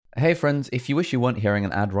Hey friends, if you wish you weren't hearing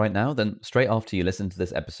an ad right now, then straight after you listen to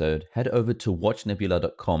this episode, head over to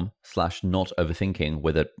watchnebula.com/notoverthinking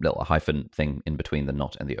with a little hyphen thing in between the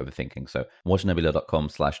not and the overthinking. So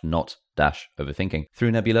watchnebula.com/not-overthinking.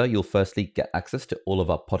 Through Nebula, you'll firstly get access to all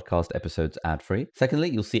of our podcast episodes ad-free.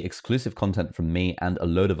 Secondly, you'll see exclusive content from me and a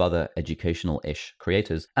load of other educational-ish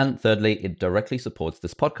creators. And thirdly, it directly supports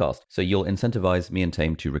this podcast, so you'll incentivize me and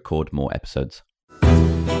Tame to record more episodes.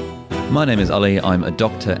 My name is Ali, I'm a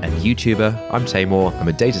doctor and YouTuber. I'm Taimur, I'm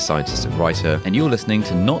a data scientist and writer. And you're listening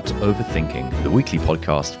to Not Overthinking, The weekly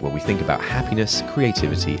podcast where we think about happiness,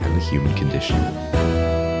 creativity, and the human condition.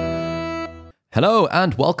 Hello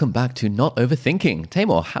and welcome back to Not Overthinking.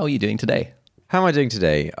 Taimur, how are you doing today? How am I doing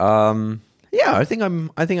today? I think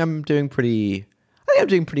I'm doing pretty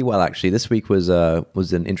well actually. This week was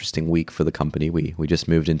an interesting week for the company. We just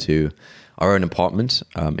moved into our own apartment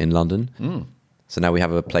in London. So now we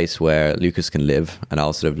have a place where Lucas can live and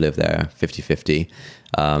I'll sort of live there 50-50,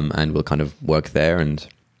 and we'll kind of work there, and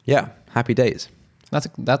yeah, happy days. That's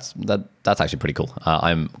actually pretty cool.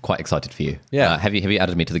 I'm quite excited for you. Yeah. Have you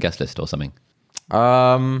added me to the guest list or something?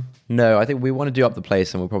 No, I think we want to do up the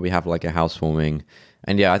place and we'll probably have like a housewarming.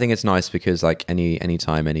 And yeah, I think it's nice because like any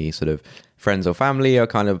time any sort of friends or family are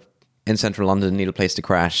kind of in central London, need a place to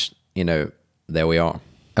crash, there we are.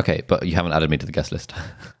 Okay, but you haven't added me to the guest list.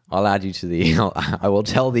 I'll add you to I will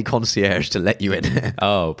tell the concierge to let you in.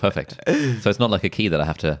 Oh, perfect. So it's not like a key that I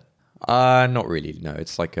have to... Not really, no.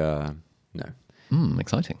 It's like, no.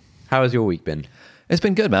 Exciting. How has your week been? It's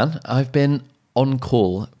been good, man. I've been on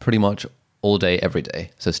call pretty much all day, every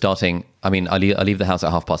day. So I leave the house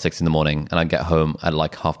at 6:30 in the morning and I get home at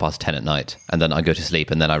like 10:30 at night. And then I go to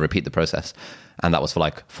sleep and then I repeat the process. And that was for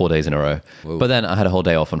like 4 days in a row. Whoa. But then I had a whole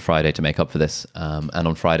day off on Friday to make up for this. And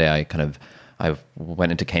on Friday, I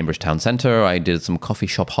went into Cambridge Town Centre. I did some coffee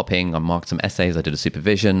shop hopping. I marked some essays. I did a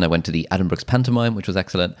supervision. I went to the Adam Brooks pantomime, which was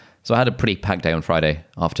excellent. So I had a pretty packed day on Friday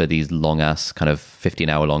after these long ass kind of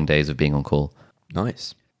 15-hour long days of being on call.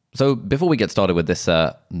 Nice. So before we get started with this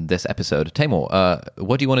episode, Taimur,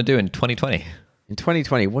 what do you want to do in 2020? In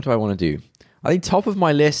 2020, what do I want to do? I think top of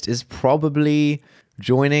my list is probably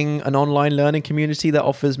joining an online learning community that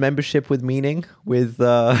offers membership with meaning, with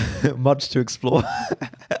much to explore.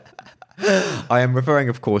 I am referring,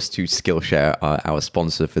 of course, to Skillshare, our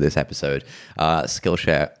sponsor for this episode.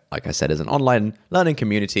 Skillshare, like I said, is an online learning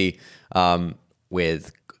community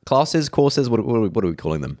with courses. What are we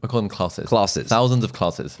calling them? We're calling them classes. Classes. Thousands of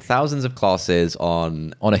classes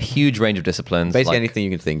on a huge range of disciplines. Basically anything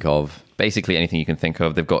you can think of. Basically anything you can think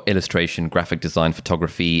of. They've got illustration, graphic design,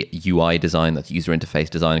 photography, UI design, that's user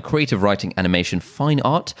interface design, creative writing, animation, fine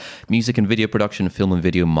art, music and video production, film and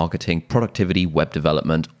video marketing, productivity, web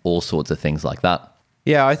development, all sorts of things like that.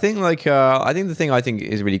 Yeah, I think the thing I think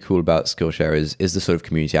is really cool about Skillshare is the sort of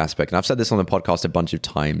community aspect. And I've said this on the podcast a bunch of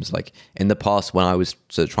times. Like in the past, when I was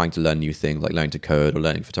sort of trying to learn new things, like learning to code or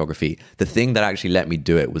learning photography, the thing that actually let me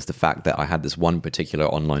do it was the fact that I had this one particular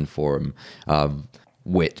online forum,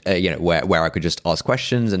 where I could just ask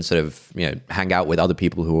questions and sort of hang out with other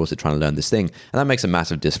people who are also trying to learn this thing, and that makes a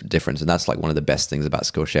massive difference. And that's like one of the best things about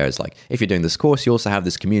Skillshare is like if you're doing this course, you also have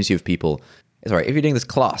this community of people. Sorry, if you're doing this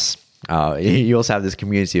class. You also have this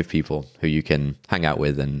community of people who you can hang out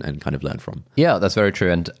with and kind of learn from. Yeah, that's very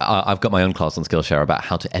true. And I've got my own class on Skillshare about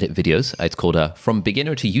how to edit videos. It's called From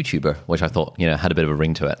Beginner to YouTuber, which I thought had a bit of a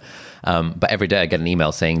ring to it. But every day I get an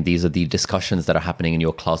email saying these are the discussions that are happening in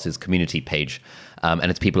your class's community page. And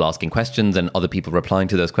it's people asking questions and other people replying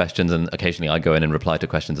to those questions. And occasionally I go in and reply to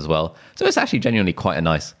questions as well. So it's actually genuinely quite a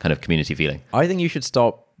nice kind of community feeling. I think you should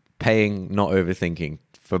stop paying Not Overthinking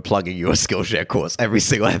for plugging your Skillshare course every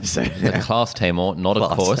single episode. It's a class, Taimur, not a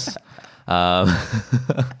course.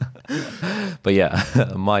 But yeah,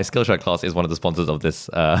 my Skillshare class is one of the sponsors of this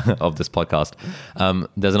podcast.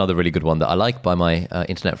 There's another really good one that I like by my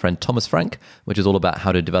internet friend Thomas Frank, which is all about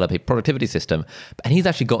how to develop a productivity system. And he's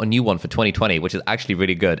actually got a new one for 2020, which is actually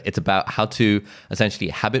really good. It's about how to essentially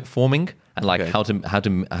habit forming and how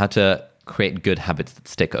to create good habits that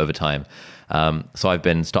stick over time. So I've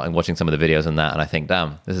been starting watching some of the videos on that, and I think,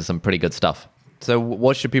 damn, this is some pretty good stuff. So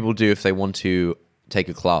what should people do if they want to take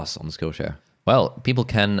a class on Skillshare? Well, people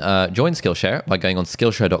can join Skillshare by going on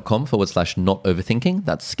skillshare.com/notoverthinking.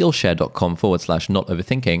 That's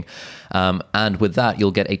skillshare.com/notoverthinking. And with that,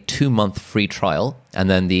 you'll get a 2-month free trial. And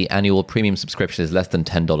then the annual premium subscription is less than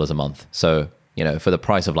 $10 a month. So, for the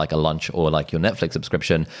price of like a lunch or like your Netflix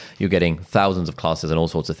subscription, you're getting thousands of classes and all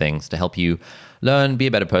sorts of things to help you learn, be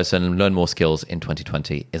a better person, learn more skills in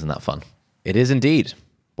 2020. Isn't that fun? It is indeed.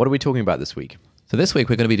 What are we talking about this week? So this week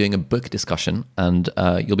we're going to be doing a book discussion, and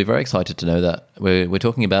you'll be very excited to know that we're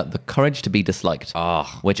talking about The Courage to be Disliked,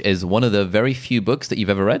 which is one of the very few books that you've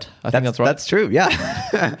ever read. I think that's right. That's true,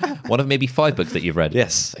 yeah. One of maybe 5 books that you've read.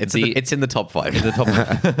 Yes, it's in the top 5. In the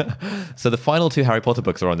top. So the final 2 Harry Potter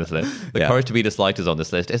books are on this list. The Courage to be Disliked is on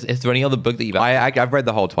this list. Is there any other book that you've I've read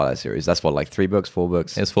the whole Twilight series. That's what, like 3 books, 4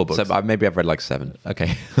 books? It's 4 books. So maybe I've read like 7.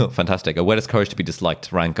 Okay, fantastic. Where does Courage to be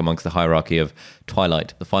Disliked rank amongst the hierarchy of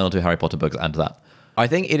Twilight, the final 2 Harry Potter books, and that? I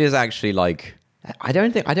think it is actually like, I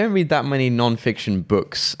don't read that many non-fiction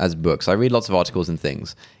books as books. I read lots of articles and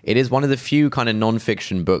things. It is one of the few kind of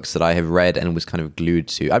non-fiction books that I have read and was kind of glued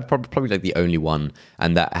to. I'd probably like the only one,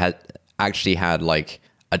 and that had like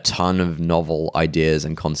a ton of novel ideas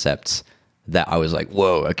and concepts that I was like,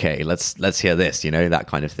 whoa, okay, let's hear this, that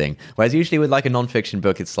kind of thing. Whereas usually with like a non-fiction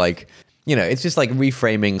book, it's like, it's just like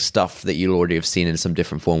reframing stuff that you'll already have seen in some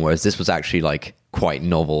different form, whereas this was actually like quite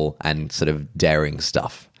novel and sort of daring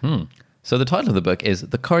stuff. So the title of the book is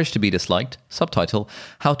The Courage to be Disliked, subtitle,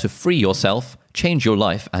 How to Free Yourself, Change Your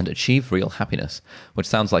Life, and Achieve Real Happiness, which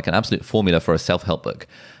sounds like an absolute formula for a self-help book.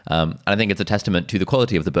 And I think it's a testament to the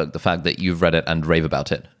quality of the book, the fact that you've read it and rave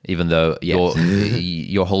about it, even though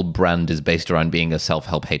your whole brand is based around being a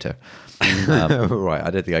self-help hater. Right,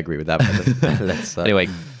 I don't think I agree with that. But let's, Anyway,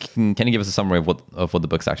 can you give us a summary of what the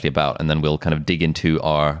book's actually about, and then we'll kind of dig into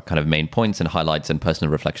our kind of main points and highlights and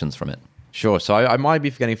personal reflections from it. Sure. So I might be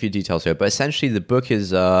forgetting a few details here, but essentially the book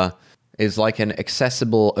is like an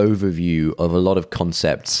accessible overview of a lot of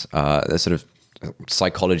concepts, sort of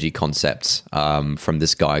psychology concepts from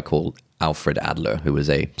this guy called Alfred Adler, who was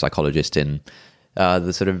a psychologist in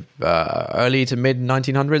the sort of early to mid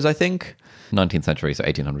 1900s, I think. 19th century, so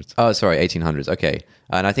 1800s. Oh, sorry, 1800s. Okay.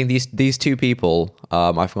 And I think these 2 people,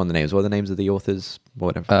 I've forgotten the names. What are the names of the authors?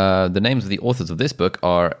 Whatever. The names of the authors of this book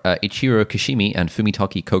are Ichiro Kishimi and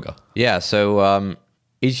Fumitake Koga. Yeah, so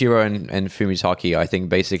Ichiro and Fumitake, I think,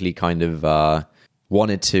 basically kind of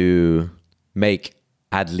wanted to make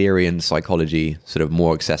Adlerian psychology sort of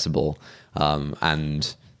more accessible,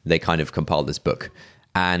 and they kind of compiled this book.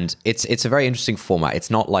 And it's a very interesting format.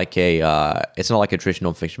 It's not like a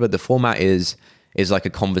traditional fiction, but the format is like a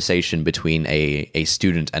conversation between a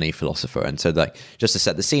student and a philosopher. And so, like, just to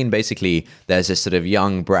set the scene, basically, there's this sort of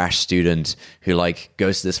young, brash student who like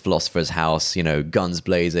goes to this philosopher's house, guns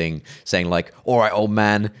blazing, saying like, "All right, old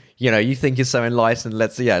man, you think you're so enlightened.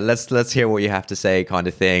 Let's hear what you have to say," kind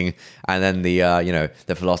of thing. And then the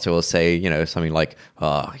philosopher will say, something like,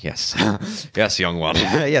 "Oh, yes, yes, young one,"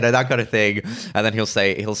 that kind of thing. And then he'll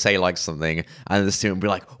say like something, and the student will be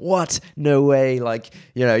like, "What? No way! Like,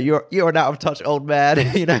 you're an out of touch old man.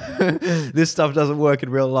 This stuff doesn't work in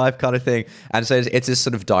real life," kind of thing. And so it's this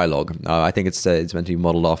sort of dialogue. I think it's meant to be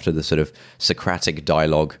modeled after the sort of Socratic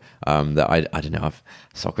dialogue that I don't know.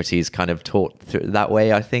 Socrates kind of taught that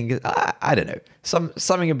way, I think. I don't know.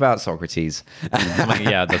 Something about Socrates.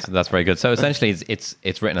 Yeah, that's very good. So essentially,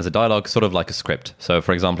 it's written as a dialogue, sort of like a script. So,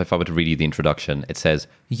 for example, if I were to read you the introduction, it says,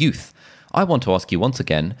 "Youth, I want to ask you once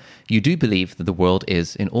again, you do believe that the world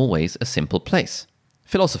is in all ways a simple place?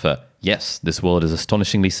 Philosopher, yes, this world is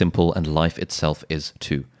astonishingly simple and life itself is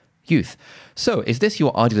too. Youth, so is this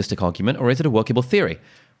your idealistic argument or is it a workable theory?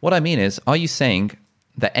 What I mean is, are you saying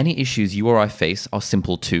that any issues you or I face are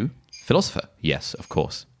simple too? Philosopher, yes, of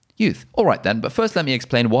course. Youth, all right then, but first let me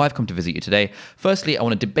explain why I've come to visit you today. Firstly, I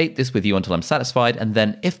want to debate this with you until I'm satisfied, and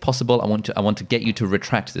then, if possible, I want to get you to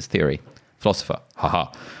retract this theory. Philosopher,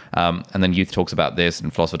 haha. And then youth talks about this,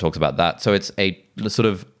 and philosopher talks about that. So it's a sort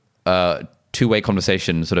of two-way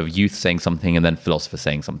conversation, sort of youth saying something and then philosopher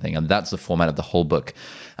saying something, and that's the format of the whole book.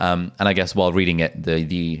 And I guess while reading it,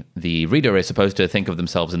 the reader is supposed to think of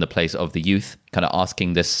themselves in the place of the youth, kind of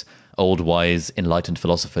asking this old, wise, enlightened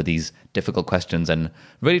philosopher these difficult questions and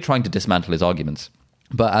really trying to dismantle his arguments.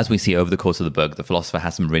 But as we see over the course of the book, the philosopher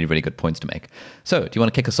has some really, really good points to make. So, do you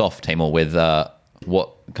want to kick us off, Taimur, with what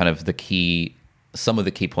kind of some of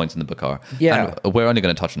the key points in the book are? Yeah. And we're only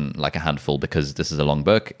going to touch on like a handful because this is a long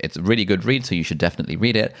book. It's a really good read, so you should definitely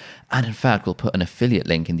read it. And in fact, we'll put an affiliate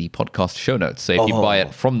link in the podcast show notes. So if you buy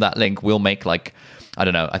it from that link, we'll make like, I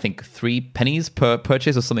don't know, I think 3 pennies per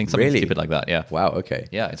purchase or something Really? stupid like that. Yeah. Wow. Okay.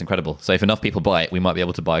 Yeah, it's incredible. So if enough people buy it, we might be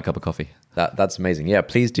able to buy a cup of coffee. That's amazing. Yeah,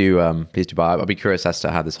 please do buy. I'll be curious as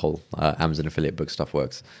to how this whole Amazon affiliate book stuff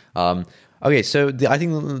works. Okay, so I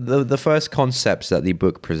think the first concept that the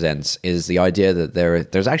book presents is the idea that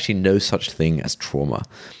there's actually no such thing as trauma,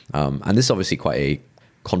 and this is obviously quite a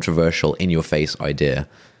controversial, in-your-face idea.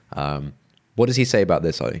 What does he say about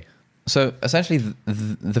this, Ollie? So essentially,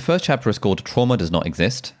 the first chapter is called "Trauma Does Not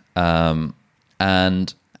Exist," and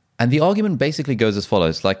And the argument basically goes as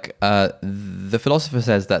follows. Like, the philosopher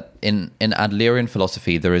says that in Adlerian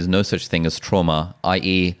philosophy, there is no such thing as trauma,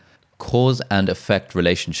 i.e., cause and effect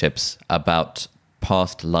relationships about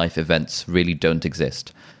past life events really don't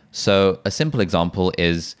exist. So a simple example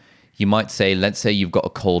is you might say, let's say you've got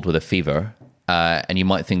a cold with a fever, and you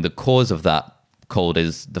might think the cause of that cold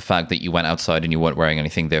is the fact that you went outside and you weren't wearing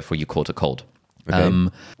anything, therefore you caught a cold.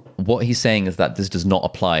 Okay. What he's saying is that this does not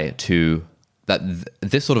apply to that.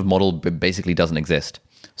 This sort of model basically doesn't exist.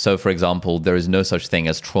 So, for example, there is no such thing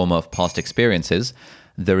as trauma of past experiences.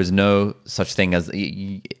 There is no such thing as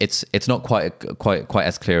it's not quite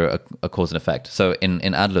as clear a cause and effect. So,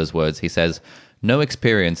 in Adler's words, he says, no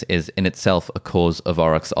experience is in itself a cause of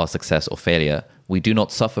our success or failure. We do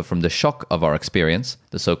not suffer from the shock of our experience,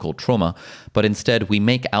 the so-called trauma, but instead we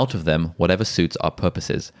make out of them whatever suits our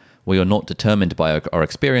purposes. We are not determined by our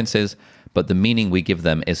experiences, but the meaning we give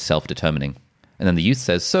them is self-determining. And then the youth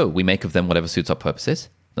says, so we make of them whatever suits our purposes.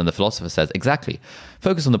 Then the philosopher says, exactly.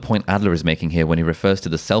 Focus on the point Adler is making here when he refers to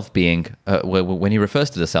the self being, when he refers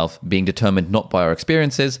to the self being determined not by our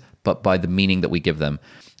experiences, but by the meaning that we give them.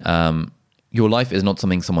 Your life is not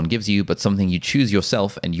something someone gives you, but something you choose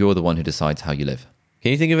yourself, and you're the one who decides how you live.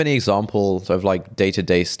 Can you think of any examples of like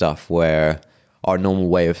day-to-day stuff where our normal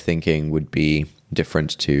way of thinking would be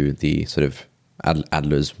different to the sort of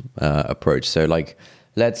Adler's approach? So like,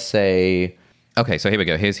 let's say... Okay, so here we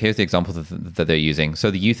go. Here's the example that they're using. So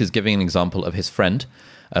the youth is giving an example of his friend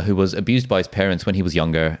who was abused by his parents when he was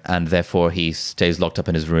younger, and therefore he stays locked up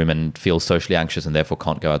in his room and feels socially anxious and therefore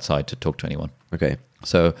can't go outside to talk to anyone. Okay.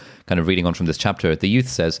 So kind of reading on from this chapter, the youth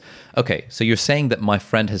says, okay, so you're saying that my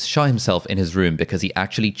friend has shot himself in his room because he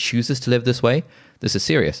actually chooses to live this way? This is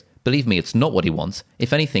serious. Believe me, it's not what he wants.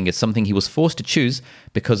 If anything, it's something he was forced to choose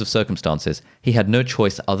because of circumstances. He had no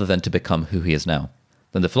choice other than to become who he is now.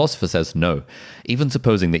 Then the philosopher says, no. Even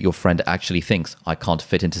supposing that your friend actually thinks, I can't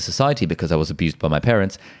fit into society because I was abused by my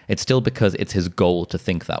parents, it's still because it's his goal to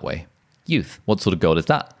think that way. Youth, what sort of goal is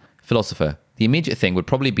that? Philosopher, the immediate thing would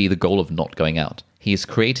probably be the goal of not going out. He is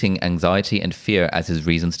creating anxiety and fear as his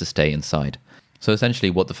reasons to stay inside. So essentially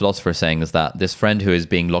what the philosopher is saying is that this friend who is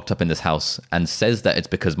being locked up in this house and says that it's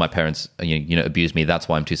because my parents abused me, that's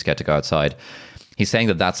why I'm too scared to go outside. He's saying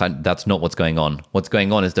that that's not what's going on. What's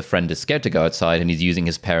going on is the friend is scared to go outside and he's using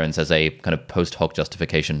his parents as a kind of post hoc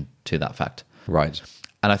justification to that fact. Right.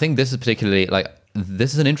 And I think this is particularly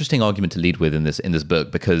this is an interesting argument to lead with in this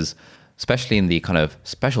book, because especially in the kind of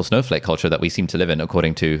special snowflake culture that we seem to live in,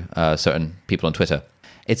 according to certain people on Twitter,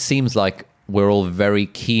 it seems like we're all very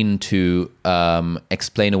keen to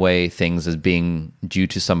explain away things as being due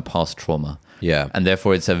to some past trauma. Yeah. And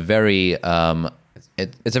therefore it's a very...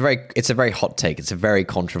 It's a very hot take. It's a very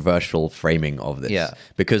controversial framing of this. Yeah.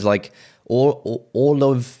 Because like all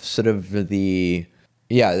of sort of the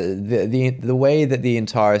way that the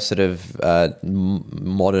entire sort of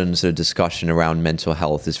modern sort of discussion around mental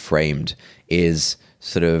health is framed is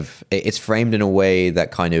sort of, it's framed in a way that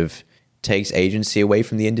kind of takes agency away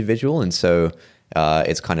from the individual. And so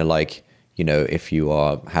it's kind of like, if you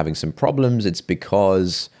are having some problems, it's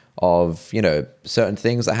because of, certain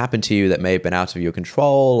things that happen to you that may have been out of your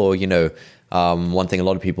control, or, one thing a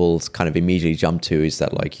lot of people kind of immediately jump to is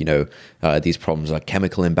that like, these problems are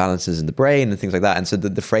chemical imbalances in the brain and things like that. And so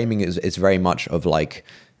the framing is very much of like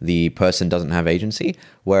the person doesn't have agency.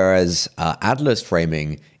 Whereas Adler's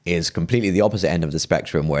framing is completely the opposite end of the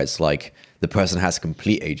spectrum, where it's like the person has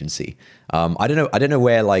complete agency. I don't know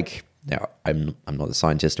where like, I'm not a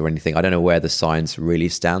scientist or anything. I don't know where the science really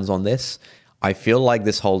stands on this. I feel like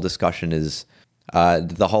this whole discussion is,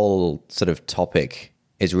 the whole sort of topic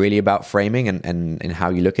is really about framing and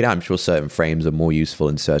how you look at it. I'm sure certain frames are more useful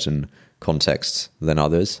in certain contexts than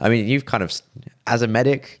others. I mean, you've kind of, as a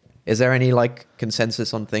medic, is there any like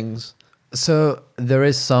consensus on things? So there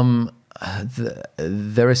is some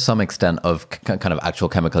extent of kind of actual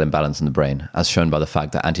chemical imbalance in the brain, as shown by the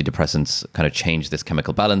fact that antidepressants kind of change this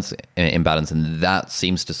chemical imbalance, and that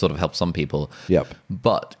seems to sort of help some people. Yep.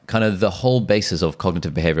 But kind of the whole basis of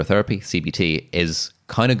cognitive behavioral therapy, CBT, is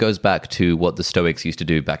kind of goes back to what the Stoics used to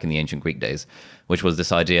do back in the ancient Greek days, which was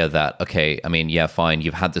this idea that, okay, I mean, yeah, fine,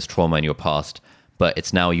 you've had this trauma in your past, but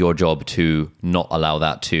it's now your job to not allow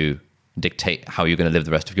that to dictate how you're going to live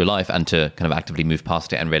the rest of your life, and to kind of actively move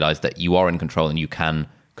past it and realize that you are in control and you can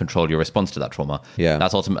control your response to that trauma. Yeah.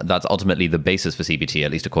 That's ultimately the basis for CBT,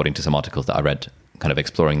 at least according to some articles that I read, kind of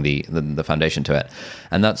exploring the foundation to it.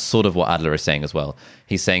 And that's sort of what Adler is saying as well.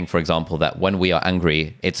 He's saying, for example, that when we are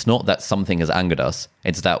angry, it's not that something has angered us,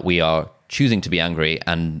 it's that we are choosing to be angry,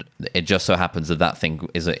 and it just so happens that thing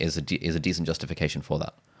is a decent justification for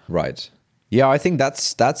that. Right. Yeah, I think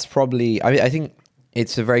that's probably, I think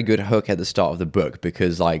it's a very good hook at the start of the book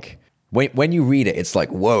because like when you read it, it's like,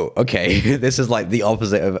 whoa, okay, this is like the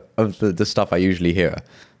opposite of the stuff I usually hear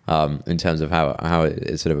in terms of how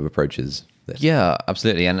it sort of approaches this. Yeah,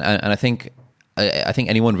 absolutely. And I think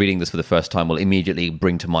anyone reading this for the first time will immediately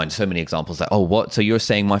bring to mind so many examples like, oh, what? So you're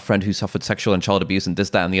saying my friend who suffered sexual and child abuse and this,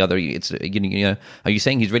 that, and the other, it's, you know, are you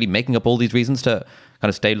saying he's really making up all these reasons to kind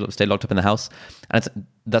of stay locked up in the house? And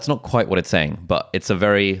that's not quite what it's saying, but it's a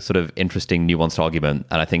very sort of interesting, nuanced argument.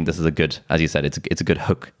 And I think this is a good, as you said, it's a good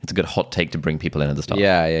hook. It's a good hot take to bring people in at the start.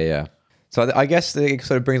 Yeah. So I guess it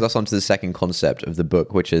sort of brings us on to the second concept of the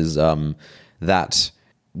book, which is that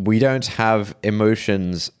we don't have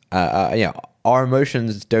emotions. Our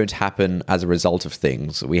emotions don't happen as a result of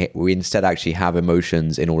things. We instead actually have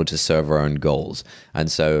emotions in order to serve our own goals.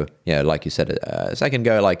 And so, like you said a second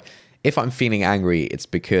ago, like if I'm feeling angry, it's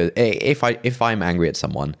because if I'm angry at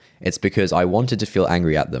someone, it's because I wanted to feel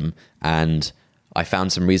angry at them and I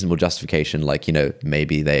found some reasonable justification, like,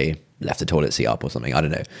 maybe they left the toilet seat up or something. I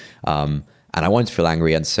don't know. And I wanted to feel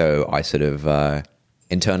angry. And so I sort of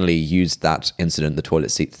internally used that incident, the toilet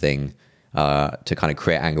seat thing, to kind of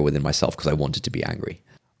create anger within myself because I wanted to be angry.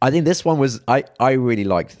 I think this one was, I really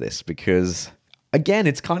liked this because, again,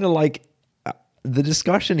 it's kind of like the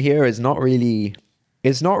discussion here is not really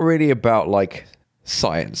about like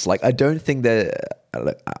science. Like, I don't think that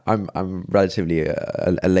I'm relatively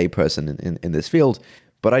a layperson in this field,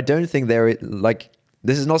 but I don't think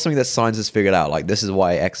this is not something that science has figured out. Like, this is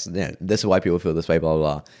why this is why people feel this way, blah,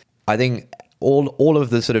 blah, blah. I think all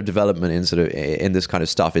of the sort of development in this kind of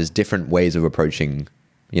stuff is different ways of approaching,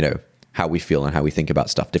 how we feel and how we think about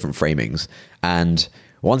stuff, different framings. And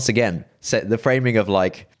once again, the framing of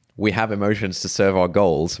like, we have emotions to serve our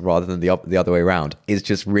goals rather than the other way around is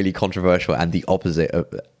just really controversial and the opposite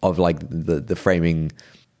of like the framing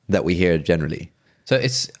that we hear generally. So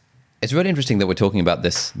it's really interesting that we're talking about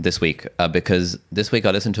this week because this week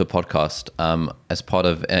I listened to a podcast as part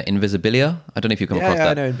of Invisibilia. I don't know if you come across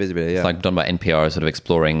that. Yeah, I know Invisibilia. Yeah. It's like done by NPR, sort of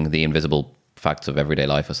exploring the invisible facts of everyday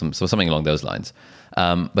life or something along those lines.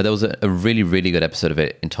 But there was a really, really good episode of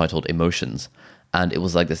it entitled Emotions. And it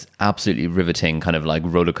was like this absolutely riveting kind of like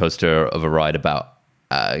roller coaster of a ride about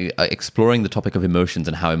exploring the topic of emotions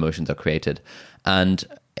and how emotions are created. And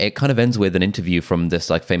it kind of ends with an interview from this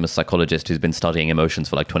like famous psychologist who's been studying emotions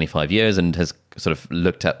for like 25 years and has sort of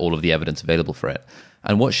looked at all of the evidence available for it.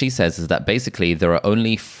 And what she says is that basically there are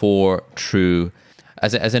only four true,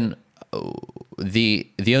 as in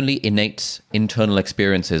the only innate internal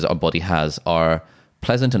experiences our body has are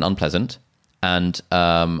pleasant and unpleasant, and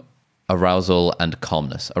arousal and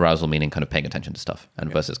calmness. Arousal meaning kind of paying attention to stuff,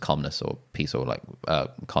 and versus calmness or peace or like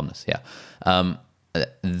calmness. Yeah.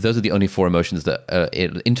 Those are the only four emotions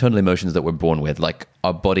internal emotions that we're born with. Like,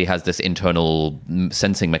 our body has this internal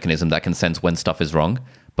sensing mechanism that can sense when stuff is wrong,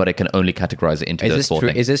 but it can only categorize it into those four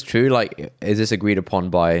things. Is this true? Like, is this agreed upon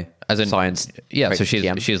by science? Yeah. So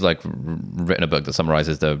she's like written a book that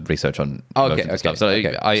summarizes the research on emotions stuff. So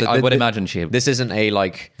I would imagine this isn't a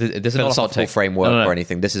like this philosophical framework or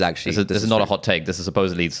anything. This is actually this is not a hot take. This is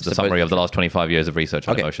supposedly the summary of the last 25 years of research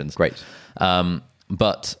on emotions. Great.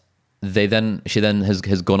 But she then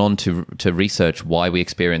has gone on to research why we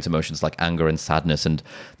experience emotions like anger and sadness, and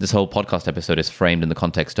this whole podcast episode is framed in the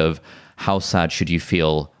context of how sad should you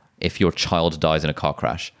feel if your child dies in a car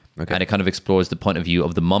crash. Okay. And it kind of explores the point of view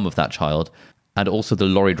of the mum of that child and also the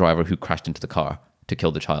lorry driver who crashed into the car to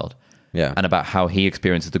kill the child. Yeah. And about how he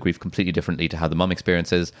experiences the grief completely differently to how the mum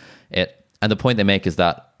experiences it. And the point they make is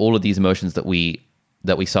that all of these emotions that we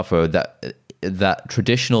suffer, that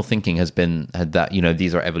traditional thinking had that,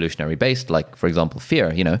 these are evolutionary based, like, for example,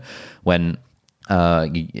 fear, when,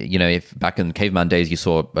 if back in caveman days you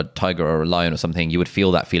saw a tiger or a lion or something, you would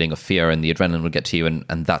feel that feeling of fear and the adrenaline would get to you,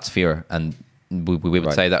 and that's fear. And we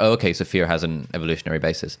would say that, oh, okay, so fear has an evolutionary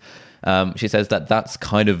basis. She says that that's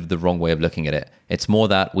kind of the wrong way of looking at it. It's more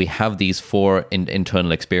that we have these four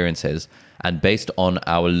internal experiences, and based on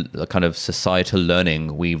our kind of societal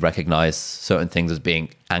learning, we recognize certain things as being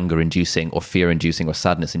anger-inducing or fear-inducing or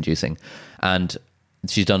sadness-inducing. And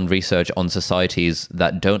she's done research on societies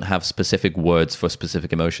that don't have specific words for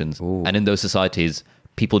specific emotions. Ooh. And in those societies,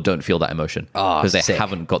 people don't feel that emotion because they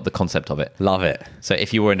haven't got the concept of it. Love it. So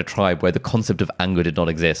if you were in a tribe where the concept of anger did not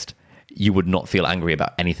exist, you would not feel angry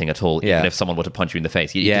about anything at all, even if someone were to punch you in the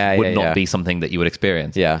face. It would not be something that you would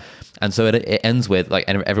experience. Yeah. And so it ends with, like,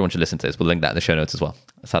 and everyone should listen to this. We'll link that in the show notes as well.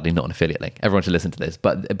 Sadly, not an affiliate link. Everyone should listen to this.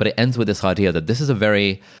 But it ends with this idea that this is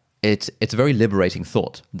it's a very liberating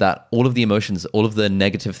thought, that all of the emotions, all of the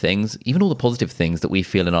negative things, even all the positive things that we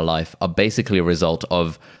feel in our life are basically a result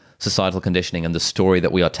of societal conditioning and the story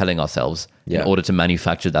that we are telling ourselves in order to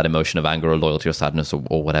manufacture that emotion of anger or loyalty or sadness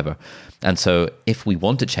or whatever. And so if we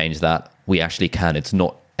want to change that, we actually can. It's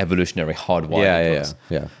not evolutionary hardwired.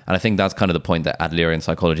 Yeah. And I think that's kind of the point that Adlerian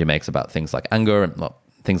psychology makes about things like anger and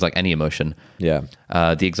things like any emotion. Yeah.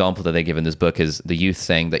 The example that they give in this book is the youth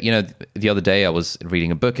saying that, the other day I was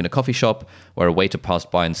reading a book in a coffee shop where a waiter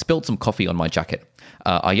passed by and spilled some coffee on my jacket.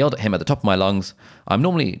 I yelled at him at the top of my lungs. I'm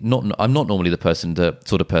not normally the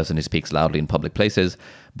sort of person who speaks loudly in public places,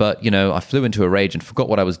 but I flew into a rage and forgot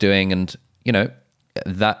what I was doing. And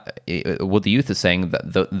what the youth is saying,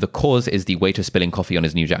 that the cause is the waiter spilling coffee on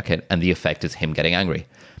his new jacket, and the effect is him getting angry.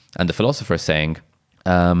 And the philosopher is saying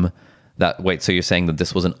so you're saying that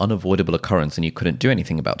this was an unavoidable occurrence and you couldn't do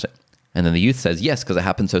anything about it. And then the youth says, yes, because it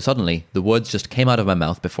happened so suddenly. The words just came out of my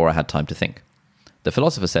mouth before I had time to think. The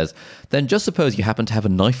philosopher says, then just suppose you happened to have a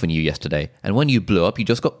knife on you yesterday, and when you blew up, you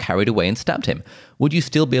just got carried away and stabbed him. Would you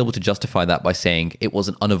still be able to justify that by saying it was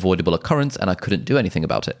an unavoidable occurrence and I couldn't do anything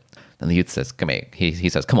about it? Then the youth says, he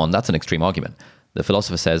says, come on, that's an extreme argument. The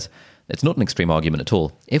philosopher says, it's not an extreme argument at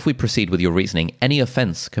all. If we proceed with your reasoning, any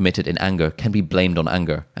offense committed in anger can be blamed on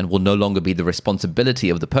anger and will no longer be the responsibility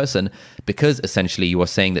of the person, because essentially you are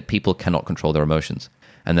saying that people cannot control their emotions.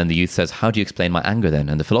 And then the youth says, how do you explain my anger then?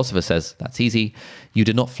 And the philosopher says, that's easy. You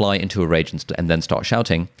did not fly into a rage and then start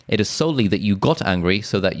shouting. It is solely that you got angry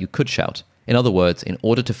so that you could shout. In other words, in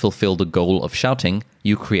order to fulfill the goal of shouting,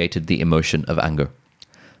 you created the emotion of anger.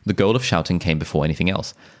 The goal of shouting came before anything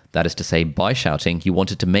else. That is to say, by shouting, you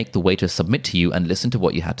wanted to make the waiter submit to you and listen to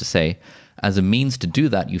what you had to say. As a means to do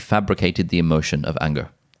that, you fabricated the emotion of anger.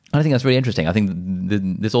 And I think that's really interesting. I think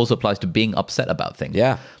this also applies to being upset about things.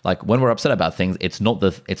 Yeah. Like when we're upset about things, it's not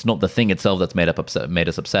the thing itself that's made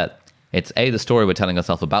us upset. It's the story we're telling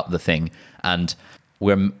ourselves about the thing, and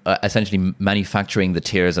we're essentially manufacturing the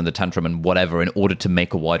tears and the tantrum and whatever in order to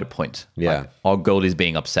make a wider point. Yeah. Like, our goal is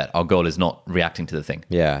being upset. Our goal is not reacting to the thing.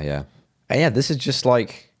 Yeah. And yeah, this is just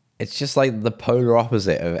like, it's just like the polar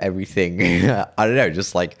opposite of everything. I don't know,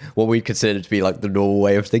 just like what we consider to be like the normal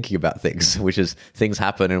way of thinking about things, which is things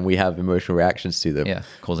happen and we have emotional reactions to them. Yeah,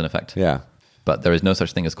 cause and effect. Yeah. But there is no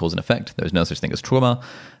such thing as cause and effect. There is no such thing as trauma.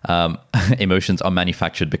 Emotions are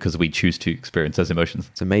manufactured because we choose to experience those emotions.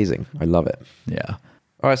 It's amazing. I love it. Yeah.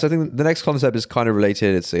 All right, so I think the next concept is kind of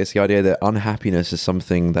related. It's the idea that unhappiness is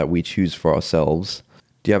something that we choose for ourselves.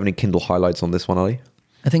 Do you have any Kindle highlights on this one, Ali?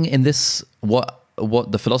 I think in this, what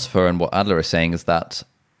the philosopher and what Adler is saying is that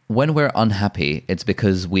when we're unhappy, it's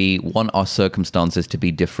because we want our circumstances to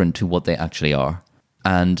be different to what they actually are.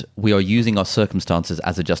 And we are using our circumstances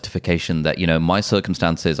as a justification that, my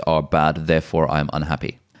circumstances are bad, therefore I'm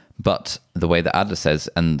unhappy. But the way that Adler says,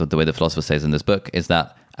 and the way the philosopher says in this book, is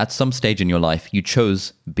that at some stage in your life, you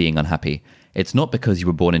chose being unhappy. It's not because you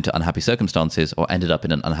were born into unhappy circumstances or ended up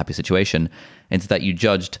in an unhappy situation. It's that you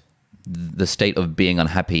judged the state of being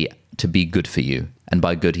unhappy to be good for you. And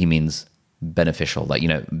by good, he means beneficial. Like,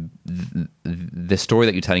 the story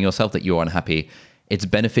that you're telling yourself that you're unhappy, it's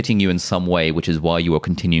benefiting you in some way, which is why you are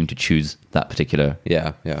continuing to choose that particular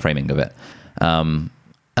framing of it. And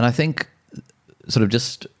I think sort of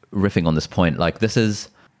just riffing on this point, like this is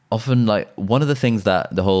often like one of the things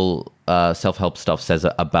that the whole self-help stuff says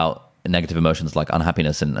about negative emotions like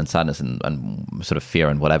unhappiness and sadness and sort of fear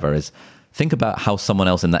and whatever is think about how someone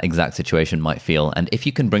else in that exact situation might feel. And if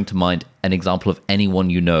you can bring to mind an example of anyone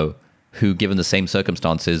you know who, given the same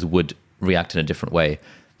circumstances, would react in a different way,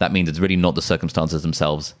 that means it's really not the circumstances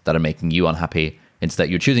themselves that are making you unhappy. It's that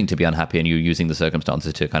you're choosing to be unhappy and you're using the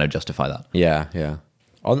circumstances to kind of justify that. Yeah.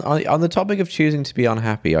 On the topic of choosing to be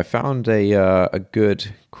unhappy, I found a good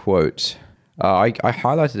quote. I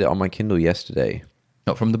highlighted it on my Kindle yesterday.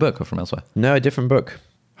 Not from the book or from elsewhere? No, a different book.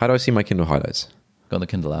 How do I see my Kindle highlights? Go on the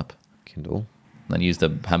Kindle app. Kindle. Then use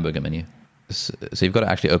the hamburger menu. So you've got to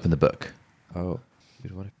actually open the book. Oh,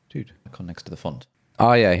 dude. Icon next to the font.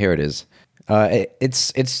 Oh yeah, here it is.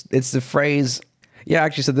 It's the phrase. Yeah,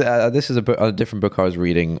 actually, so this is a different book I was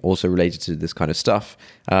reading, also related to this kind of stuff,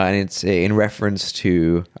 and it's in reference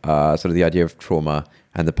to sort of the idea of trauma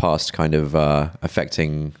and the past kind of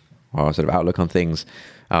affecting our sort of outlook on things.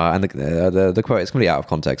 And the quote is completely out of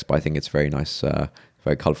context, but I think it's very nice.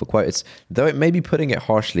 Very colorful quote. Though it may be putting it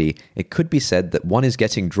harshly, it could be said that one is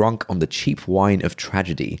getting drunk on the cheap wine of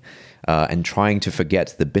tragedy and trying to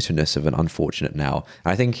forget the bitterness of an unfortunate now.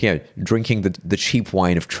 And I think, drinking the cheap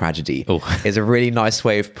wine of tragedy is a really nice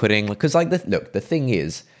way of putting, because the thing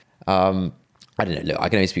is, I don't know, look, I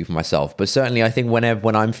can only speak for myself, but certainly I think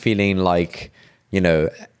when I'm feeling like,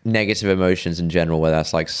 negative emotions in general, whether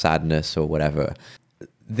that's like sadness or whatever,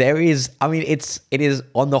 it is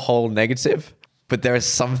on the whole negative. But there is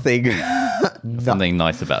something Something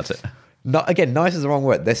nice about it. Not again, nice is the wrong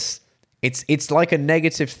word. It's like a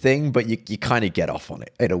negative thing, but you kind of get off on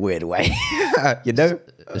it in a weird way. You know?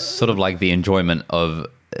 It's sort of like the enjoyment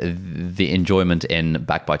in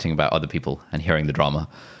backbiting about other people and hearing the drama.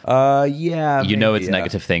 Yeah. You know it's a maybe,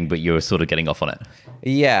 negative thing, but you're sort of getting off on it.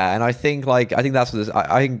 Yeah, and I think that's what this.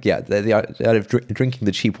 I think the idea of drinking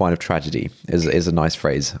the cheap wine of tragedy is a nice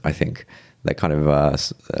phrase. I think that kind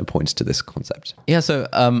of points to this concept. Yeah. So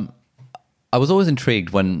I was always intrigued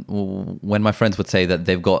when my friends would say that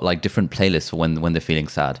they've got like different playlists for when they're feeling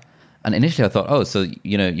sad. And initially I thought, oh, so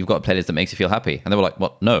you've got a playlist that makes you feel happy, and they were like,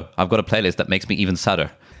 well, no, I've got a playlist that makes me even sadder.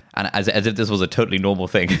 And as if this was a totally normal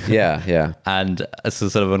thing. Yeah. And so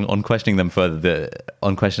sort of on questioning them further,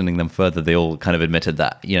 they all kind of admitted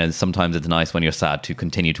that sometimes it's nice when you're sad to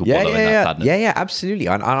continue to wallow in that sadness. Yeah, absolutely.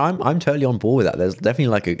 And I'm totally on board with that. There's definitely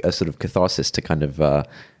like a sort of catharsis to kind of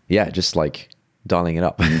just like dialing it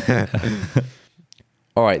up.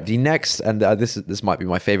 All right, the next, and this might be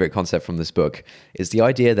my favorite concept from this book, is the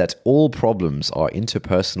idea that all problems are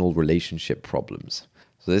interpersonal relationship problems.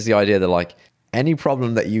 So there's the idea that like any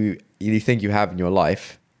problem that you think you have in your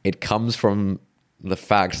life, it comes from the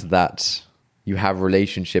fact that you have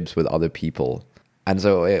relationships with other people. And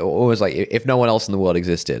so it always like, if no one else in the world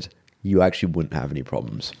existed, you actually wouldn't have any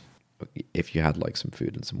problems if you had like some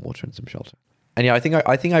food and some water and some shelter. And yeah, I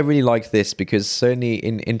think I really like this because certainly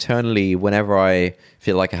internally, whenever I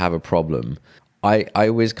feel like I have a problem, I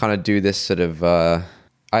always kind of do this sort of,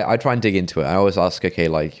 I try and dig into it. I always ask, okay,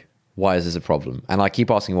 like, why is this a problem? And I keep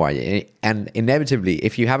asking why. And inevitably,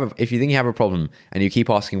 if you think you have a problem and you keep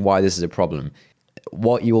asking why this is a problem,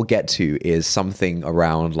 what you will get to is something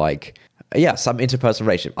around like, some interpersonal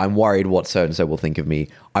relationship. I'm worried what so-and-so will think of me.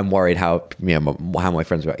 I'm worried how my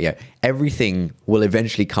friends will. Yeah, everything will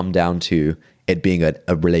eventually come down to it being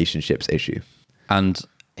a relationships issue. And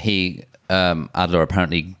Adler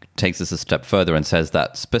apparently takes this a step further and says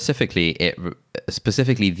that specifically the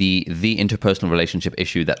interpersonal relationship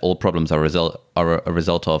issue that all problems are a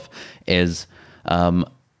result of is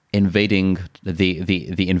invading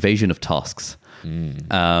the invasion of tasks.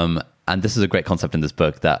 And this is a great concept in this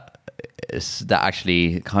book that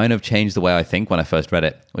actually kind of changed the way I think when I first read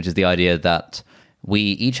it, which is the idea that we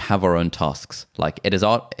each have our own tasks. Like it is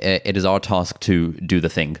our task to do the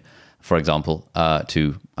thing, for example,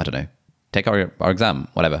 to, I don't know, take our exam,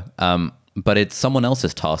 whatever. But it's someone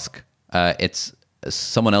else's task. It's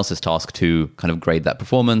someone else's task to kind of grade that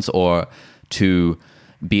performance or to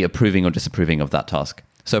be approving or disapproving of that task.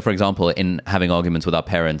 So, for example, in having arguments with our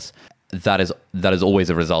parents, that is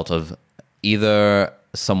always a result of either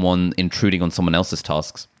someone intruding on someone else's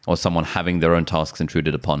tasks or someone having their own tasks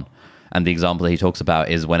intruded upon. And the example that he talks about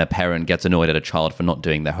is when a parent gets annoyed at a child for not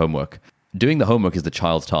doing their homework. Doing the homework is the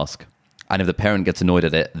child's task. And if the parent gets annoyed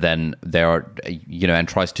at it, then they are, and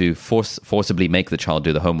tries to forcibly make the child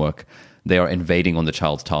do the homework, they are invading on the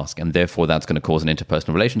child's task. And therefore, that's going to cause an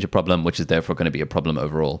interpersonal relationship problem, which is therefore going to be a problem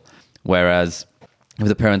overall. Whereas if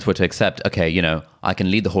the parents were to accept, okay, I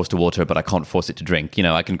can lead the horse to water, but I can't force it to drink.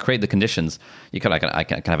 I can create the conditions. I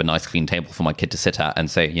can have a nice clean table for my kid to sit at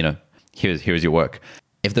and say, here's your work.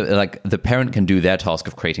 If the parent can do their task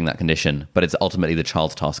of creating that condition, but it's ultimately the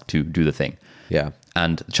child's task to do the thing. Yeah.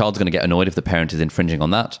 And the child's going to get annoyed if the parent is infringing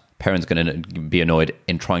on that. Parent's going to be annoyed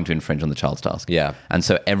in trying to infringe on the child's task. Yeah. And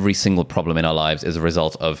so every single problem in our lives is a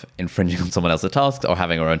result of infringing on someone else's tasks or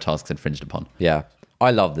having our own tasks infringed upon. Yeah.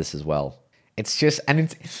 I love this as well. It's just,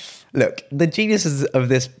 look, the geniuses of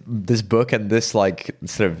this book and this like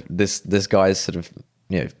sort of this guy's sort of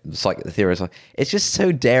theorist, it's just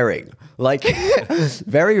so daring. Like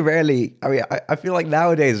very rarely, I feel like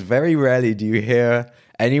nowadays very rarely do you hear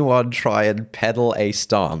anyone try and peddle a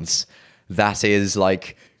stance that is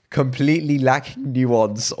like completely lacking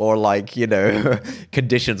nuance or like,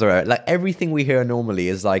 conditions or like everything we hear normally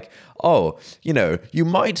is like, oh, you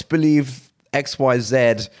might believe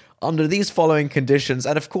XYZ under these following conditions,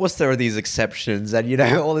 and of course there are these exceptions, and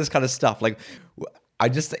all this kind of stuff. Like,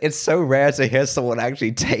 it's so rare to hear someone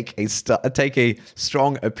actually take a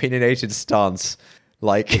strong opinionated stance,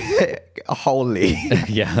 like wholly.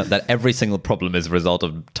 Yeah, that every single problem is a result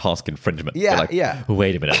of task infringement. Yeah, like, yeah.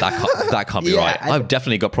 Wait a minute, that can't be right. I've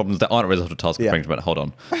definitely got problems that aren't a result of task infringement. Hold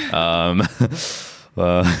on,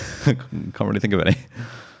 can't really think of any.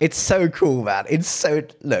 It's so cool, man.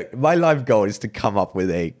 Look, my life goal is to come up with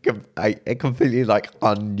a completely like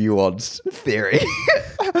unnuanced theory.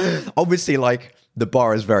 Obviously, like the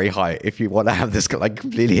bar is very high if you want to have this like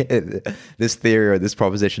completely this theory or this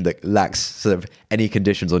proposition that lacks sort of any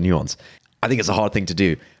conditions or nuance. I think it's a hard thing to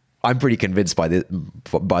do. I'm pretty convinced by the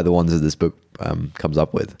ones that this book comes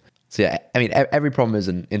up with. So yeah, I mean, every problem is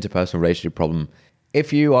an interpersonal relationship problem.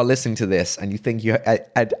 If you are listening to this and you think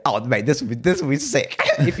oh mate, this would be sick.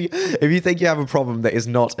 if you think you have a problem that is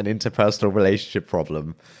not an interpersonal relationship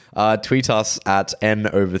problem, tweet us at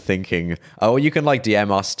 @noverthinking, or you can like DM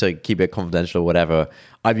us to keep it confidential or whatever.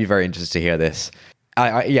 I'd be very interested to hear this.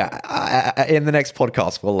 In the next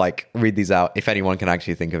podcast we'll like read these out if anyone can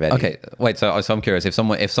actually think of any. Okay, wait. So I'm curious, if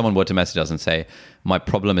someone were to message us and say, my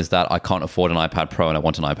problem is that I can't afford an iPad Pro and I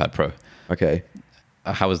want an iPad Pro. Okay.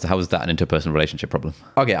 How is that an interpersonal relationship problem?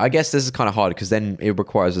 Okay, I guess this is kind of hard because then it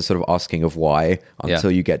requires a sort of asking of why until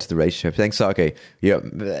you get to the relationship thing. So, okay,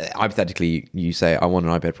 hypothetically, you say, I want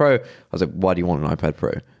an iPad Pro. I was like, why do you want an iPad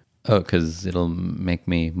Pro? Oh, because it'll make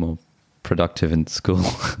me more productive in school.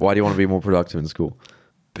 Why do you want to be more productive in school?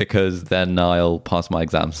 Because then I'll pass my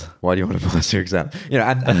exams. Why do you want to pass your exam?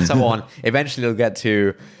 And so on. Eventually, it'll get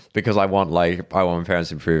to, because I want my parents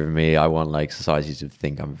to improve on me. I want like society to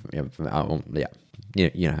think you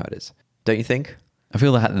know how it is. Don't you think? I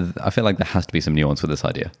feel like there has to be some nuance with this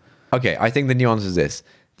idea. Okay, I think the nuance is this.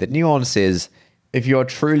 The nuance is if you're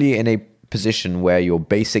truly in a position where your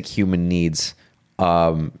basic human needs,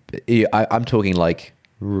 I'm talking like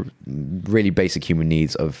really basic human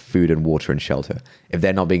needs of food and water and shelter. If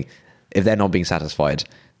they're not being satisfied,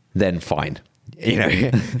 then fine.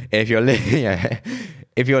 If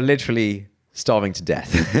you're literally starving to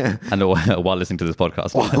death, and while listening to this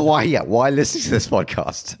podcast, why listening to this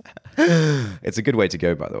podcast? It's a good way to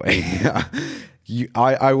go, by the way.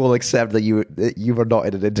 I will accept that you are not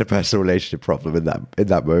in an interpersonal relationship problem in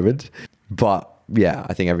that moment, but yeah,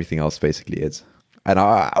 I think everything else basically is. And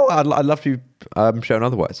I'd love to be shown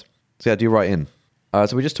otherwise. So yeah, do write in.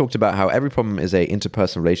 So we just talked about how every problem is a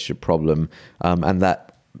interpersonal relationship problem, and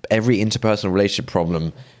that every interpersonal relationship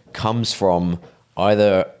problem comes from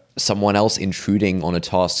either someone else intruding on a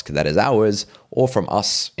task that is ours, or from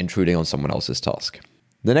us intruding on someone else's task.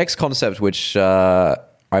 The next concept, which I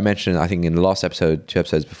mentioned, I think in the last episode, 2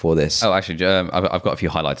 episodes before this. Oh, actually, I've got a few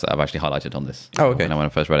highlights that I've actually highlighted on this. Oh, okay. When I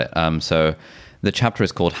first read it. So the chapter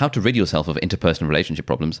is called How to Rid Yourself of Interpersonal Relationship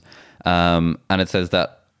Problems. And it says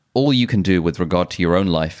that all you can do with regard to your own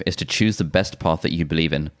life is to choose the best path that you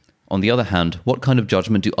believe in. On the other hand, what kind of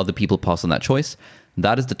judgment do other people pass on that choice?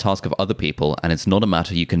 That is the task of other people, and it's not a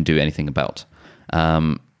matter you can do anything about.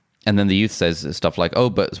 And then the youth says stuff like, oh,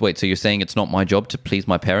 but wait, so you're saying it's not my job to please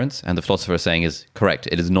my parents? And the philosopher is saying is correct.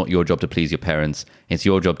 It is not your job to please your parents. It's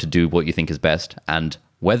your job to do what you think is best. And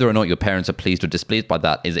whether or not your parents are pleased or displeased by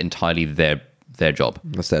that is entirely their job.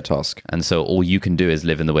 That's their task. And so all you can do is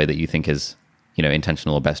live in the way that you think is,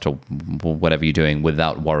 intentional or best or whatever you're doing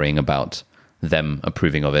without worrying about them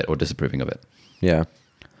approving of it or disapproving of it. Yeah.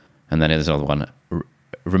 And then there's another one.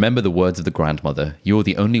 Remember the words of the grandmother. You're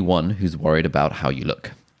the only one who's worried about how you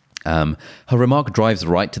look. Her remark drives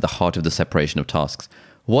right to the heart of the separation of tasks.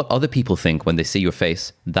 What other people think when they see your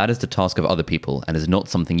face, that is the task of other people and is not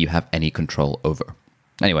something you have any control over.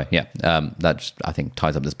 Anyway, yeah, that just, I think,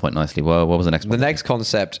 ties up this point nicely. Well, what was the next one? The next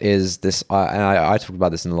concept is this, and I talked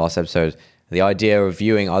about this in the last episode, the idea of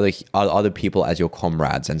viewing other people as your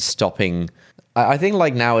comrades and stopping. I think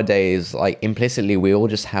like nowadays, like implicitly, we all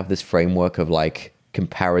just have this framework of like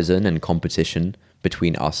comparison and competition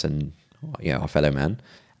between us and our fellow man.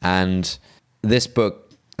 And this book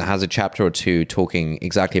has a chapter or two talking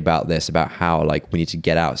exactly about this, about how like we need to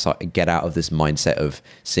get out of this mindset of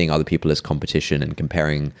seeing other people as competition and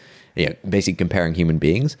comparing, basically comparing human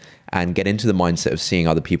beings, and get into the mindset of seeing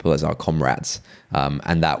other people as our comrades.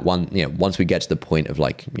 And that once we get to the point of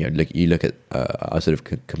like, you look at a sort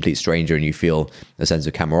of complete stranger and you feel a sense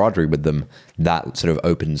of camaraderie with them, that sort of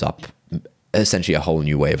opens up essentially a whole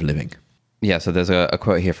new way of living. Yeah, so there's a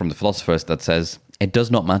quote here from the philosophers that says, "It does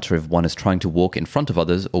not matter if one is trying to walk in front of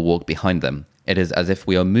others or walk behind them. It is as if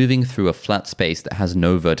we are moving through a flat space that has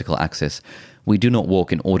no vertical axis. We do not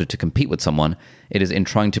walk in order to compete with someone. It is in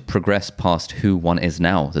trying to progress past who one is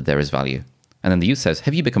now that there is value." And then the youth says,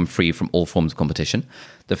 "Have you become free from all forms of competition?"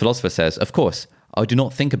 The philosopher says, "Of course. I do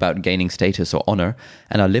not think about gaining status or honor,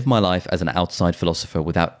 and I live my life as an outside philosopher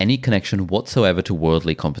without any connection whatsoever to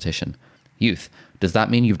worldly competition." Youth: "Does that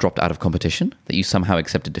mean you've dropped out of competition? That you somehow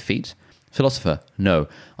accepted defeat?" Philosopher: "No,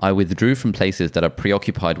 I withdrew from places that are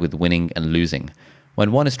preoccupied with winning and losing.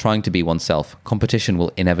 When one is trying to be oneself, competition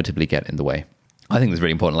will inevitably get in the way." I think this is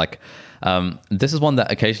really important. Like, this is one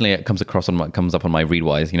that occasionally comes up on my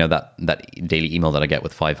Readwise, that daily email that I get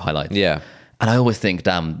with 5 highlights. Yeah. And I always think,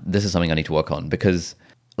 damn, this is something I need to work on, because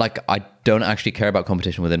like I don't actually care about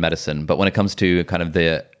competition within medicine, but when it comes to kind of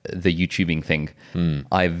the YouTubing thing,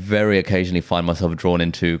 I very occasionally find myself drawn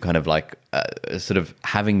into kind of like sort of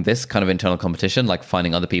having this kind of internal competition, like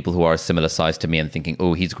finding other people who are a similar size to me and thinking,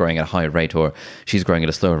 oh, he's growing at a higher rate or she's growing at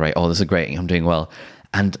a slower rate. Oh, this is great. I'm doing well.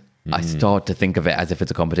 And I start to think of it as if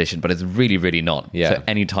it's a competition, but it's really, really not. Yeah. So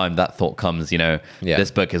anytime that thought comes, you know,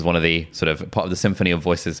 this book is one of the sort of part of the symphony of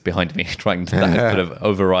voices behind me trying to that sort of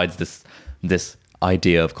overrides this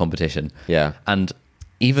idea of competition. Yeah. And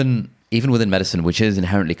even within medicine, which is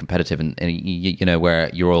inherently competitive and you know,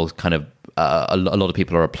 where you're all kind of, a lot of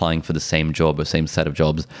people are applying for the same job or same set of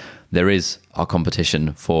jobs, there is a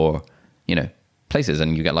competition for, you know, places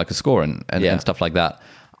and you get like a score and stuff like that.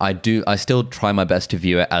 I still try my best to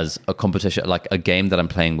view it as a competition, like a game that I'm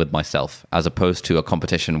playing with myself, as opposed to a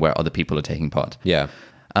competition where other people are taking part. Yeah.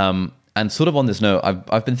 And sort of on this note,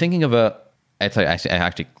 I've been thinking of it's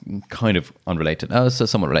actually kind of unrelated, so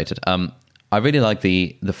somewhat related. I really like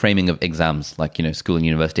the framing of exams, like, you know, school and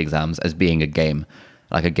university exams, as being a game,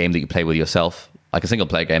 like a game that you play with yourself, like a single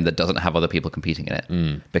player game that doesn't have other people competing in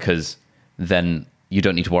it, because then you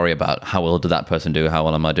don't need to worry about how well did that person do, how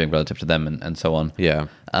well am I doing relative to them, and so on. Yeah.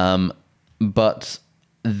 But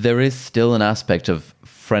there is still an aspect of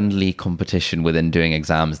friendly competition within doing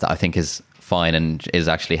exams that I think is fine and is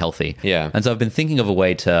actually healthy. Yeah. And so I've been thinking of a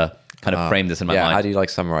way to kind of frame this in my mind. How do you like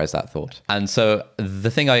summarize that thought? And so the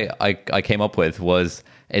thing I came up with was,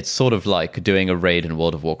 it's sort of like doing a raid in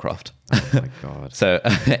World of Warcraft. Oh my God. So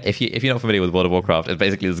if you're not familiar with World of Warcraft, it's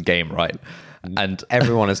basically this game, right? And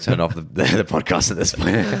everyone has turned off the podcast at this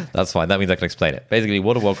point. That's fine. That means I can explain it. Basically,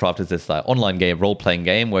 World of Warcraft is this online game, role-playing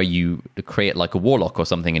game, where you create like a warlock or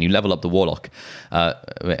something, and you level up the warlock.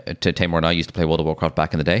 Tamar and I used to play World of Warcraft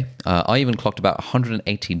back in the day. I even clocked about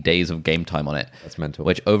 180 days of game time on it. That's mental.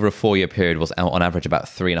 Which over a 4-year period was out on average about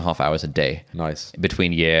 3.5 hours a day. Nice.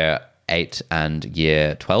 Between year 8 and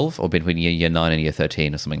year 12, or between year 9 and year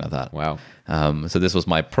 13, or something like that. Wow. So this was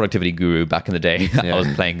my productivity guru back in the day. I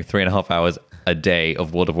was playing 3.5 hours a day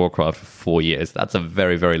of World of Warcraft for 4 years. That's a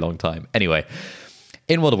very, very long time. Anyway,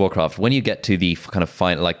 in World of Warcraft, when you get to the kind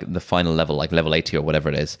of the final level, like level 80 or whatever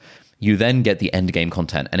it is, you then get the end game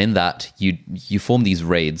content. And in that, you form these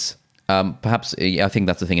raids. Perhaps, I think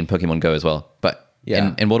that's the thing in Pokemon Go as well. But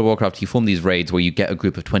in World of Warcraft, you form these raids where you get a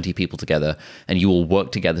group of 20 people together and you all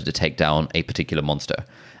work together to take down a particular monster.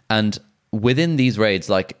 And within these raids,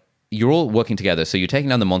 like, you're all working together. So you're taking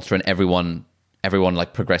down the monster and everyone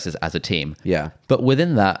like progresses as a team. Yeah. But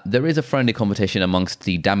within that, there is a friendly competition amongst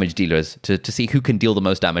the damage dealers to see who can deal the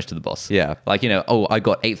most damage to the boss. Yeah. Like, you know, oh, I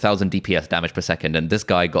got 8,000 DPS damage per second and this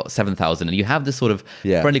guy got 7,000. And you have this sort of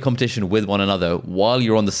friendly competition with one another while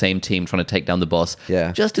you're on the same team trying to take down the boss.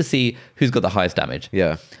 Yeah. Just to see who's got the highest damage.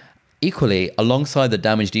 Yeah. Equally, alongside the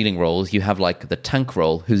damage dealing roles, you have like the tank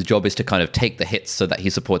role, whose job is to kind of take the hits so that he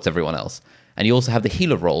supports everyone else. And you also have the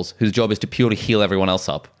healer roles, whose job is to purely heal everyone else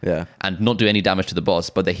up. Yeah. And not do any damage to the boss,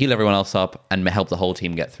 but they heal everyone else up and help the whole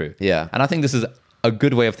team get through. Yeah. And I think this is a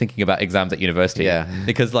good way of thinking about exams at university. Yeah.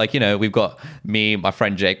 Because, like, you know, we've got me, my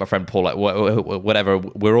friend Jake, my friend Paul, like whatever.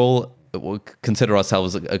 We're all consider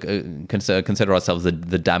ourselves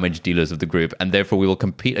the damage dealers of the group, and therefore we will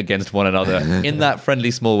compete against one another in that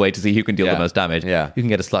friendly small way to see who can deal the most damage. Yeah. Who can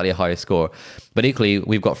get a slightly higher score. But equally,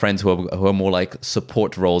 we've got friends who are more like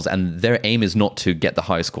support roles, and their aim is not to get the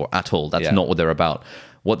highest score at all. That's not what they're about.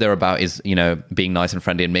 What they're about is, you know, being nice and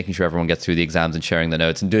friendly and making sure everyone gets through the exams and sharing the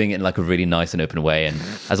notes and doing it in like a really nice and open way. And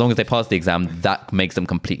as long as they pass the exam, that makes them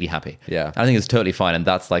completely happy. Yeah. I think it's totally fine. And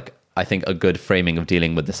that's like, I think, a good framing of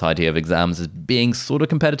dealing with this idea of exams as being sort of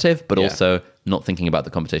competitive, but also not thinking about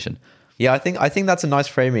the competition. Yeah, I think that's a nice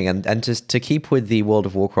framing, and to keep with the World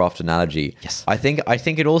of Warcraft analogy. Yes. I think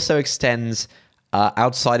it also extends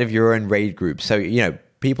outside of your own raid group. So, you know,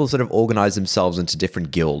 people sort of organize themselves into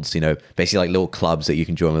different guilds, you know, basically like little clubs that you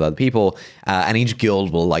can join with other people. And each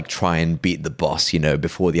guild will like try and beat the boss, you know,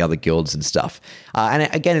 before the other guilds and stuff. And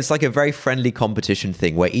again, it's like a very friendly competition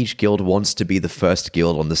thing where each guild wants to be the first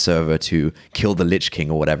guild on the server to kill the Lich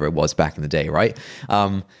King or whatever it was back in the day, right?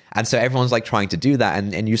 And so everyone's like trying to do that,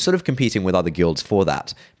 and you're sort of competing with other guilds for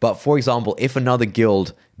that. But for example, if another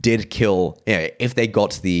guild did kill, you know, if they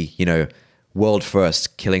got the, you know, world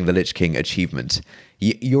first killing the Lich King achievement,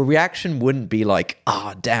 your reaction wouldn't be like,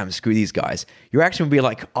 damn, screw these guys. Your reaction would be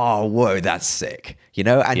like, oh, whoa, that's sick. You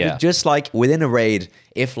know? And just like within a raid,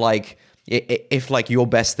 if like if like your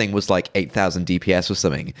best thing was like 8,000 DPS or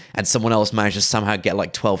something, and someone else managed to somehow get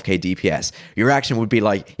like 12k DPS, your reaction would be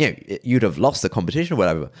like, you'd have lost the competition or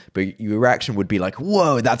whatever, but your reaction would be like,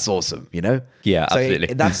 whoa, that's awesome, Yeah, so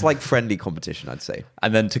absolutely. that's like friendly competition, I'd say.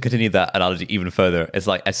 And then to continue that analogy even further, it's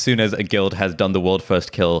like as soon as a guild has done the world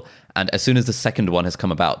first kill, and as soon as the second one has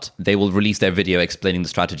come about, they will release their video explaining the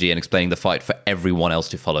strategy and explaining the fight for everyone else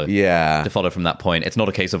to follow. Yeah. To follow from that point. It's not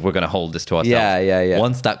a case of we're going to hold this to ourselves. Yeah.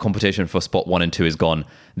 Once that competition for spot 1 and 2 is gone,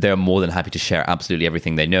 they're more than happy to share absolutely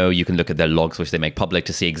everything they know. You can look at their logs, which they make public,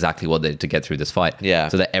 to see exactly what they did to get through this fight. Yeah.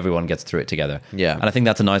 So that everyone gets through it together. Yeah. And I think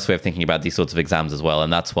that's a nice way of thinking about these sorts of exams as well.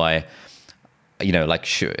 And that's why,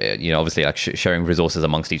 obviously like sharing resources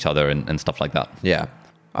amongst each other and stuff like that. Yeah,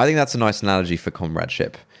 I think that's a nice analogy for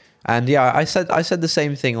comradeship. And yeah, I said the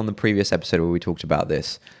same thing on the previous episode where we talked about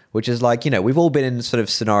this, which is like, we've all been in sort of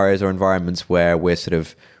scenarios or environments where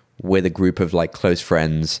we're a group of like close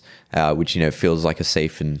friends, which feels like a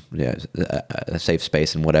safe and a safe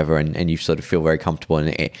space and whatever, and you sort of feel very comfortable,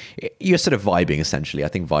 and you're sort of vibing essentially. I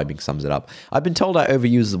think vibing sums it up. I've been told I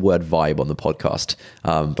overuse the word vibe on the podcast,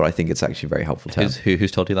 but I think it's actually a very helpful term.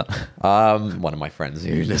 Who's told you that? One of my friends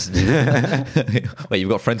who listens. Wait, you've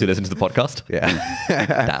got friends who listen to the podcast?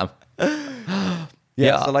 Yeah. Damn.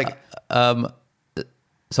 Yeah. So like,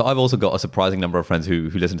 so I've also got a surprising number of friends who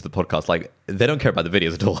listen to the podcast. Like, they don't care about the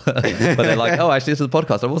videos at all, but they're like, "Oh, I actually listen to the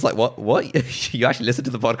podcast." I'm always like, "What? You actually listen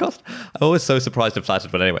to the podcast?" I'm always so surprised and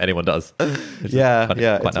flattered when anyone does. It's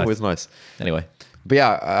nice. Always nice. Anyway, but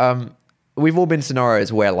yeah, we've all been in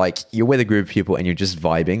scenarios where like you're with a group of people and you're just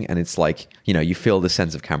vibing, and it's like you feel the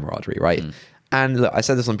sense of camaraderie, right? And look, I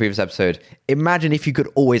said this on the previous episode. Imagine if you could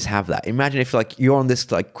always have that. Imagine if like you're on this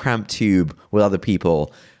like cramped tube with other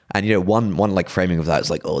people. And one like framing of that is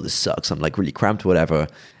like, oh, this sucks, I'm like really cramped or whatever.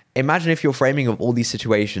 Imagine if your framing of all these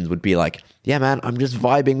situations would be like, yeah, man, I'm just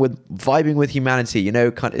vibing with humanity,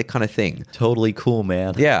 kind of thing. totally cool,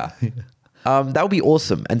 man. Yeah. That would be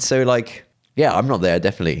awesome. And so like, yeah, I'm not there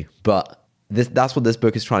definitely, but that's what this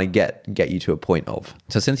book is trying to get you to a point of.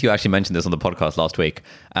 So since you actually mentioned this on the podcast last week,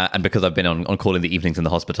 and because I've been on call in the evenings in the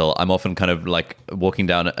hospital, I'm often kind of like walking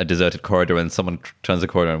down a deserted corridor and someone turns the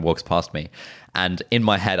corridor and walks past me. And in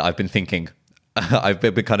my head, I've been thinking, I've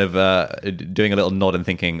been kind of doing a little nod and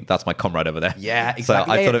thinking, that's my comrade over there. Yeah,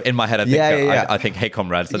 exactly. So I sort of, in my head, I think, Yeah. I think, hey,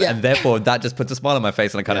 comrade. So, and therefore, that just puts a smile on my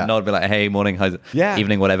face and I kind of nod and be like, hey, morning, how's it? Yeah.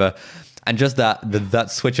 Evening, whatever. And just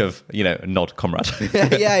that switch of, nod, comrade.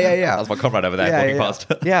 Yeah. That's my comrade over there walking past.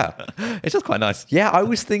 Yeah. It's just quite nice. Yeah, I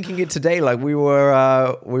was thinking it today. Like we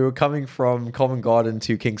were coming from Covent Garden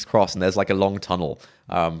to King's Cross, and there's like a long tunnel.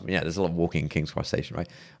 There's a lot of walking in King's Cross Station, right?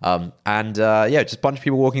 Just a bunch of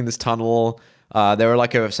people walking this tunnel. There were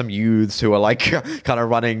like some youths who were like kind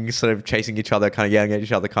of running, sort of chasing each other, kind of yelling at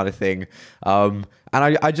each other, kind of thing. And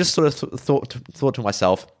I just sort of thought to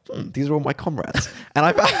myself, these are all my comrades,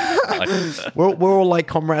 and we're all like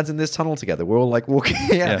comrades in this tunnel together. We're all like walking,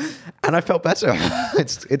 and I felt better.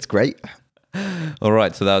 It's great. All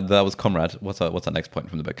right, so that was comrade. What's our next point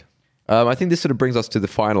from the book? I think this sort of brings us to the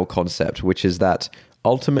final concept, which is that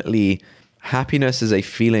ultimately happiness is a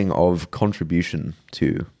feeling of contribution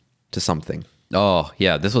to something. Oh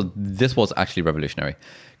yeah, this was actually revolutionary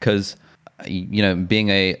because being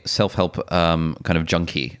a self-help kind of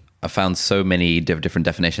junkie, I found so many different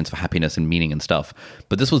definitions for happiness and meaning and stuff.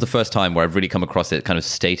 But this was the first time where I've really come across it kind of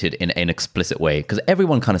stated in an explicit way. Because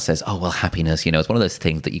everyone kind of says, oh, well, happiness, it's one of those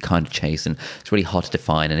things that you kind of chase and it's really hard to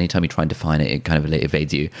define. And anytime you try and define it, it kind of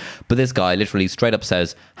evades you. But this guy literally straight up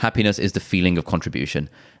says, happiness is the feeling of contribution.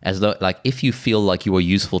 As though, like, if you feel like you are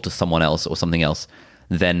useful to someone else or something else,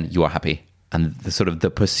 then you are happy. And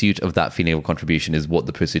the pursuit of that feeling of contribution is what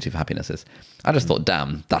the pursuit of happiness is. I just thought,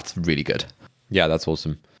 damn, that's really good. Yeah, that's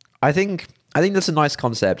awesome. I think that's a nice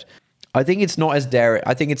concept. I think it's not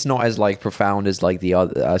as like profound as like the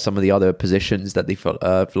other some of the other positions that the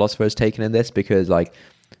philosophers taken in this, because like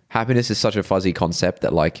happiness is such a fuzzy concept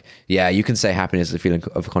that like, yeah, you can say happiness is a feeling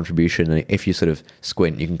of contribution, and if you sort of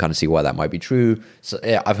squint, you can kind of see why that might be true. So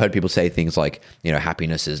yeah, I've heard people say things like,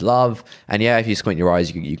 happiness is love, and yeah, if you squint your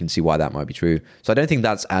eyes, you can see why that might be true. So I don't think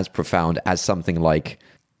that's as profound as something like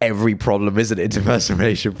every problem is an interpersonal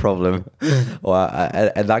relationship problem, or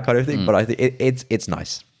and that kind of thing. But I think it's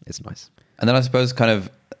nice. It's nice. And then I suppose kind of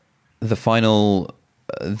the final,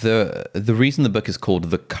 the reason the book is called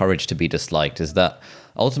The Courage to be Disliked is that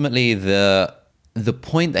ultimately the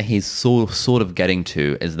point that he's sort of getting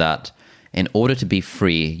to is that in order to be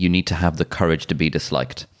free, you need to have the courage to be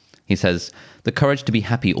disliked. He says, the courage to be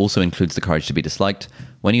happy also includes the courage to be disliked.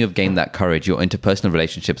 When you have gained that courage, your interpersonal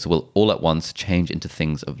relationships will all at once change into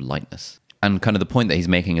things of lightness. And kind of the point that he's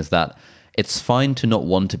making is that it's fine to not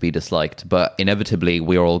want to be disliked, but inevitably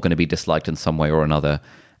we are all going to be disliked in some way or another.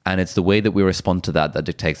 And it's the way that we respond to that that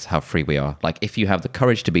dictates how free we are. Like if you have the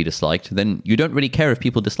courage to be disliked, then you don't really care if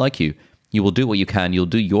people dislike you. You will do what you can. You'll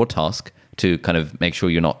do your task to kind of make sure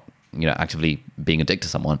you're not, actively being a dick to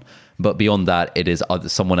someone. But beyond that, it is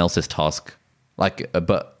someone else's task.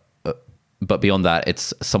 But beyond that,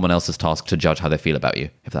 it's someone else's task to judge how they feel about you,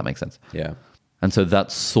 if that makes sense. Yeah. And so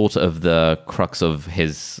that's sort of the crux of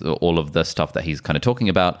all of the stuff that he's kind of talking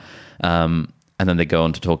about. And then they go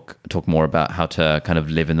on to talk more about how to kind of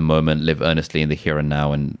live in the moment, live earnestly in the here and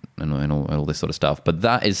now, and all this sort of stuff. But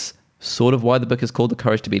that is sort of why the book is called The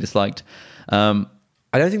Courage to be Disliked. I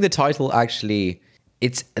don't think the title actually...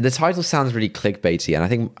 The title sounds really clickbaity, and I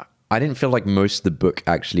think... I didn't feel like most of the book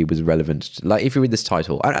actually was relevant. Like, if you read this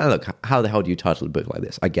title, and look, how the hell do you title a book like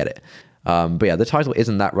this? I get it. But yeah, the title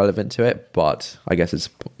isn't that relevant to it, but I guess this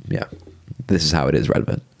is how it is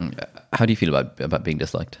relevant. How do you feel about being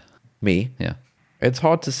disliked? Me? Yeah. It's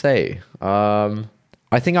hard to say.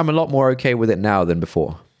 I think I'm a lot more okay with it now than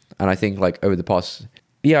before. And I think like over the past...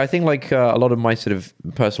 Yeah, I think like a lot of my sort of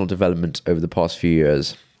personal development over the past few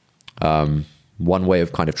years, one way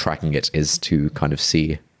of kind of tracking it is to kind of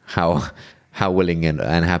see how willing and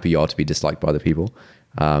happy you are to be disliked by other people.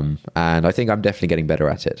 And I think I'm definitely getting better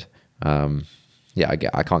at it.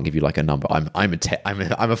 I can't give you like a number. I'm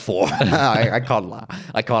a 4. I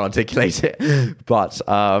can't articulate it, but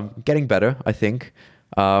getting better. I think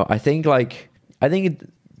having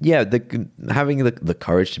the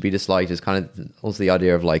courage to be disliked is kind of also the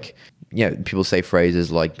idea of like, people say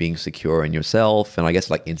phrases like being secure in yourself, and I guess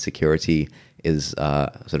like insecurity is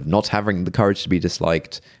sort of not having the courage to be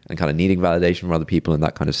disliked and kind of needing validation from other people and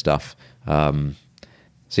that kind of stuff. So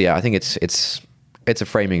yeah, I think it's a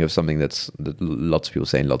framing of something that lots of people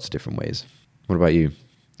say in lots of different ways. What about you?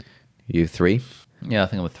 You 3? Yeah, I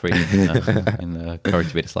think I'm a 3 in the courage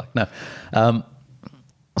to be disliked. No.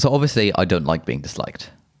 So obviously I don't like being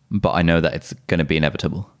disliked, but I know that it's going to be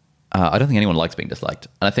inevitable. I don't think anyone likes being disliked.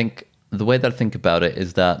 And I think the way that I think about it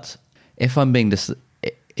is that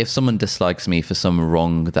if someone dislikes me for some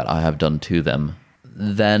wrong that I have done to them,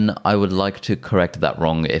 then I would like to correct that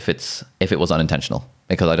wrong if it was unintentional,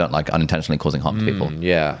 because I don't like unintentionally causing harm to people.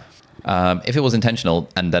 Yeah. If it was intentional,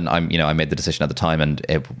 and then I made the decision at the time, and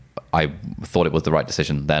I thought it was the right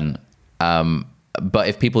decision, then. But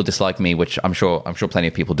if people dislike me, which I'm sure plenty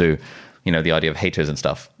of people do, the idea of haters and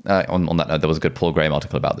stuff. On that note, there was a good Paul Graham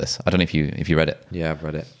article about this. I don't know if you read it. Yeah, I've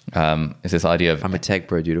read it. It's this idea of... I'm a tech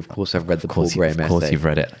bro, dude. Of course I've read the Paul Graham essay. Of course you've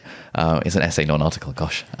read it. It's an essay, not an article,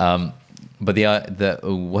 gosh. But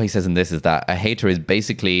what he says in this is that a hater is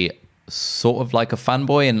basically sort of like a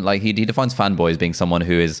fanboy, and like he defines fanboy as being someone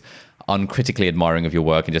who is uncritically admiring of your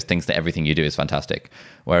work and just thinks that everything you do is fantastic.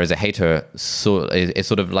 Whereas a hater is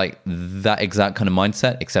sort of like that exact kind of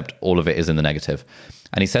mindset, except all of it is in the negative.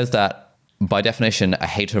 And he says that by definition, a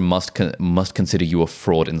hater must consider you a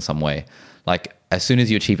fraud in some way. Like as soon as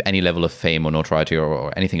you achieve any level of fame or notoriety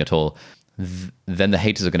or anything at all, then the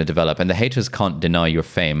haters are going to develop, and the haters can't deny your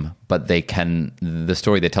fame, but they can. The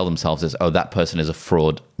story they tell themselves is, oh, that person is a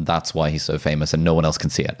fraud. That's why he's so famous, and no one else can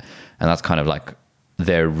see it. And that's kind of like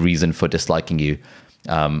their reason for disliking you.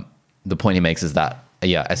 The point he makes is that,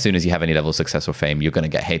 as soon as you have any level of success or fame, you're going to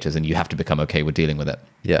get haters, and you have to become okay with dealing with it.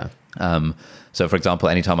 Yeah. So, for example,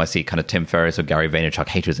 anytime I see kind of Tim Ferriss or Gary Vaynerchuk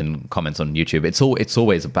haters in comments on YouTube, it's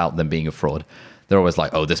always about them being a fraud. They're always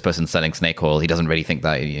like, oh, this person's selling snake oil. He doesn't really think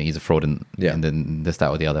that he's a fraud and then this, that,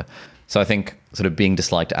 or the other. So I think sort of being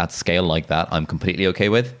disliked at scale like that, I'm completely okay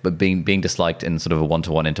with. But being disliked in sort of a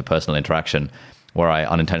one-to-one interpersonal interaction where I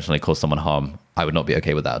unintentionally cause someone harm, I would not be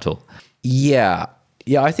okay with that at all. Yeah.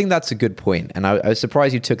 Yeah, I think that's a good point. And I was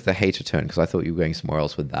surprised you took the hater turn, because I thought you were going somewhere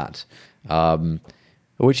else with that.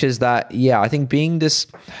 Which is that, I think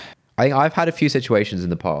I've had a few situations in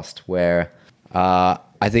the past where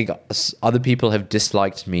I think other people have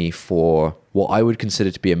disliked me for what I would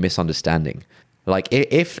consider to be a misunderstanding. Like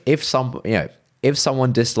if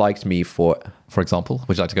someone disliked me for example,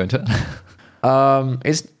 would you like to go into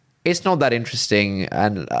it? It's not that interesting,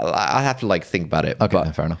 and I have to like think about it.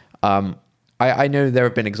 Okay, fair enough. I know there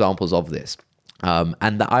have been examples of this,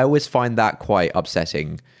 and I always find that quite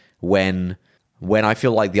upsetting when I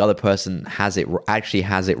feel like the other person actually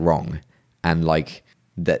has it wrong, and like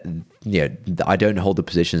that I don't hold the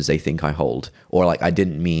positions they think I hold, or like I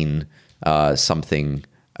didn't mean something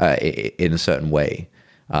in a certain way.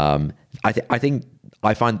 I think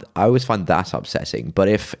I always find that upsetting. But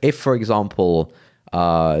if for example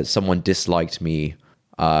someone disliked me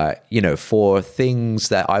for things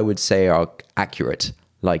that I would say are accurate,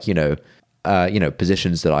 like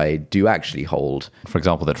positions that I do actually hold. For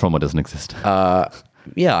example, that trauma doesn't exist.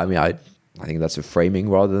 Yeah, I mean, I think that's a framing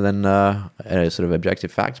rather than a sort of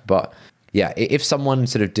objective fact. But yeah, if someone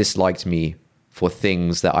sort of disliked me for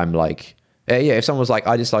things that I'm like, if someone was like,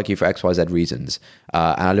 I dislike you for X, Y, Z reasons,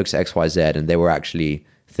 and I looked at X, Y, Z, and they were actually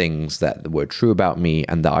things that were true about me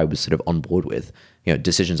and that I was sort of on board with,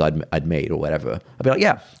 decisions I'd made or whatever, I'd be like,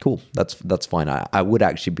 yeah, cool, that's fine. I would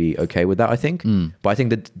actually be okay with that, I think. But I think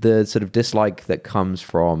that the sort of dislike that comes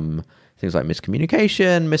from things like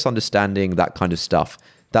miscommunication, misunderstanding, that kind of stuff,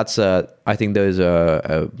 that's I think those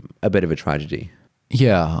are a bit of a tragedy.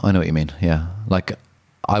 Yeah, I know what you mean. Yeah, like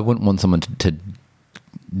I wouldn't want someone to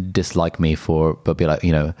dislike me but be like,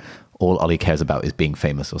 all Ollie cares about is being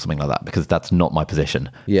famous or something like that, because that's not my position.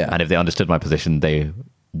 Yeah. And if they understood my position, they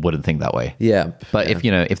wouldn't think that way. Yeah. But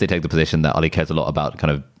if they take the position that Ollie cares a lot about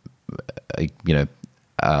kind of,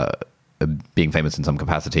 being famous in some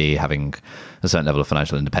capacity, having a certain level of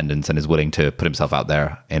financial independence, and is willing to put himself out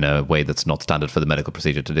there in a way that's not standard for the medical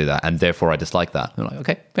procedure to do that, and therefore I dislike that. I'm like,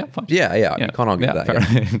 okay, yeah, fine. Yeah, you can't argue with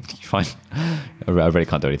that. Yeah. Fine. I really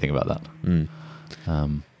can't do anything about that.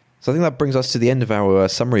 So I think that brings us to the end of our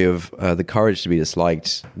summary of The Courage to Be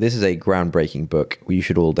Disliked. This is a groundbreaking book. You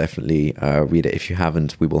should all definitely read it. If you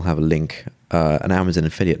haven't, we will have a link, an Amazon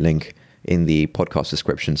affiliate link in the podcast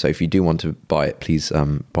description. So if you do want to buy it, please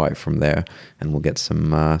buy it from there, and we'll get some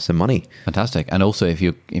money. Fantastic. And also, if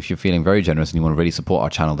you're feeling very generous and you want to really support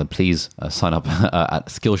our channel, then please sign up at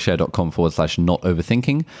skillshare.com/not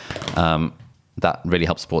overthinking. That really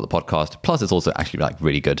helps support the podcast. Plus, it's also actually like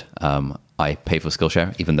really good. I pay for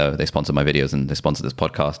Skillshare, even though they sponsor my videos and they sponsor this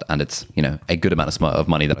podcast, and it's a good amount of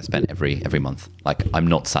money that I spend every month. Like, I'm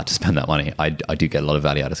not sad to spend that money. I do get a lot of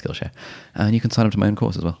value out of Skillshare, and you can sign up to my own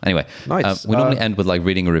course as well. Anyway, nice. We normally end with like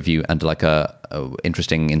reading a review and like a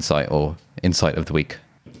interesting insight or insight of the week.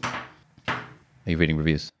 Are you reading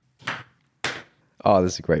reviews? Oh,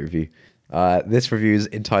 this is a great review. This review is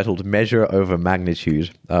entitled Measure Over Magnitude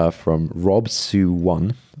from Rob Sue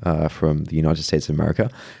 1 from the United States of America.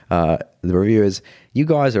 The review is, you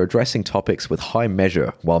guys are addressing topics with high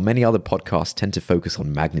measure, while many other podcasts tend to focus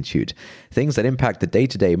on magnitude. Things that impact the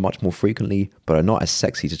day-to-day much more frequently, but are not as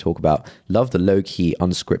sexy to talk about. Love the low-key,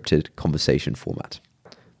 unscripted conversation format.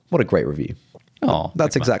 What a great review. Oh,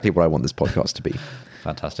 that's exactly what I want this podcast to be.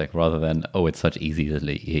 Fantastic. Rather than, it's such easy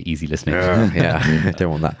listening. Yeah, I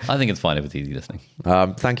don't want that. I think it's fine if it's easy listening.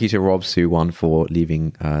 Thank you to Rob Sue 1 for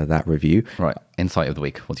leaving that review. Right. Insight of the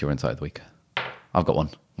week. What's your insight of the week? I've got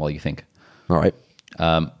one while you think. All right.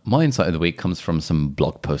 My insight of the week comes from some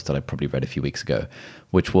blog post that I probably read a few weeks ago,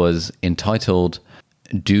 which was entitled,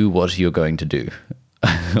 Do What You're Going to Do,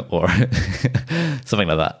 or something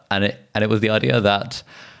like that. And it was the idea that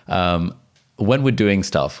when we're doing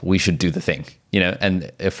stuff, we should do the thing,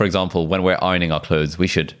 and if, for example, when we're ironing our clothes, we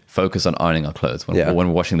should focus on ironing our clothes. When we're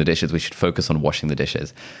washing the dishes, we should focus on washing the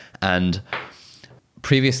dishes. And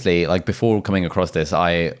previously, like before coming across this,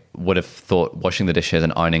 I would have thought washing the dishes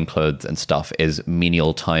and ironing clothes and stuff is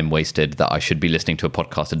menial time wasted, that I should be listening to a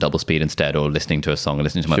podcast at double speed instead, or listening to a song, or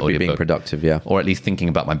listening to my audiobook. Should be being productive, yeah. Or at least thinking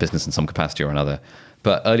about my business in some capacity or another.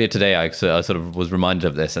 But earlier today, I sort of was reminded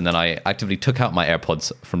of this, and then I actively took out my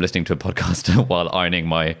AirPods from listening to a podcast while ironing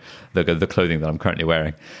the clothing that I'm currently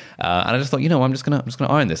wearing. And I just thought, I'm just gonna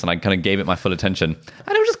iron this, and I kind of gave it my full attention,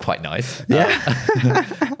 and it was just quite nice. Yeah.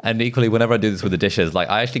 And equally, whenever I do this with the dishes, like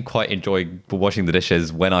I actually quite enjoy washing the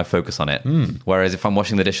dishes when I focus on it. Whereas if I'm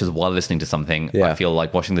washing the dishes while listening to something, I feel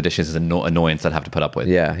like washing the dishes is an annoyance I'd have to put up with.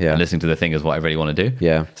 Yeah. And listening to the thing is what I really want to do.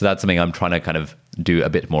 Yeah. So that's something I'm trying to kind of do a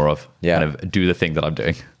bit more of. Yeah. Kind of do the thing that I'm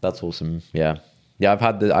doing. That's awesome. Yeah. Yeah. I've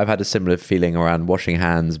had a similar feeling around washing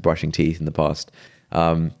hands, brushing teeth in the past.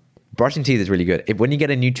 Brushing teeth is really good. When you get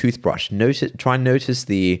a new toothbrush, try and notice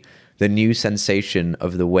the new sensation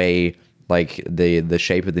of the way, like the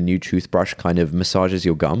shape of the new toothbrush kind of massages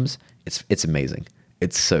your gums. It's amazing.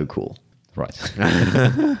 It's so cool. Right.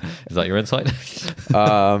 Is that your insight?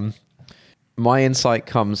 My insight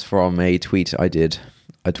comes from a tweet I did,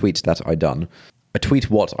 a tweet that I done, a tweet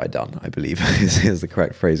what I done, I believe is the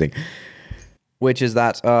correct phrasing, which is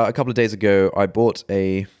that a couple of days ago I bought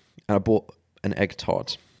an egg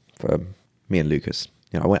tart for me and Lucas.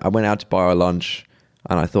 I went out to buy our lunch,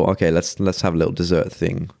 and I thought, okay, let's have a little dessert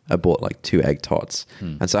thing. I bought like 2 egg tarts,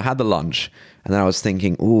 and so I had the lunch, and then I was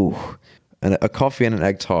thinking, ooh, and a coffee and an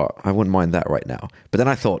egg tart, I wouldn't mind that right now. But then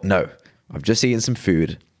I thought, no, I've just eaten some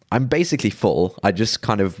food. I'm basically full. I just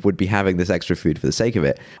kind of would be having this extra food for the sake of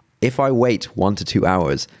it. if I wait 1 to 2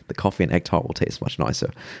 hours, the coffee and egg tart will taste much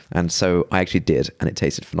nicer. And so I actually did, and it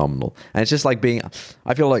tasted phenomenal. And it's just like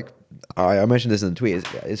I feel like, I mentioned this in the tweet,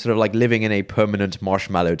 it's sort of like living in a permanent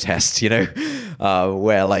marshmallow test,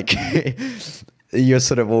 where like you're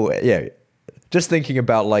sort of all, just thinking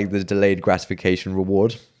about like the delayed gratification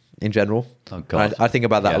reward in general. Oh God. I think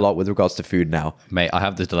about that a lot with regards to food now. Mate, I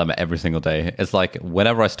have this dilemma every single day. It's like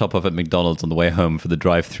whenever I stop off at McDonald's on the way home for the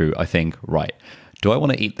drive-through, I think, right, do I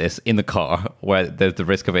want to eat this in the car where there's the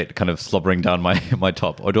risk of it kind of slobbering down my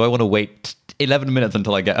top? Or do I want to wait 11 minutes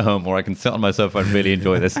until I get home where I can sit on my sofa and really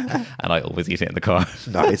enjoy this? And I always eat it in the car.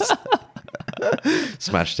 Nice.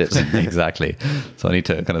 Smashed it. Exactly. So I need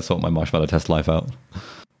to kind of sort my marshmallow test life out.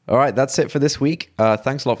 All right, that's it for this week.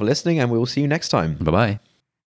 Thanks a lot for listening, and we will see you next time. Bye-bye.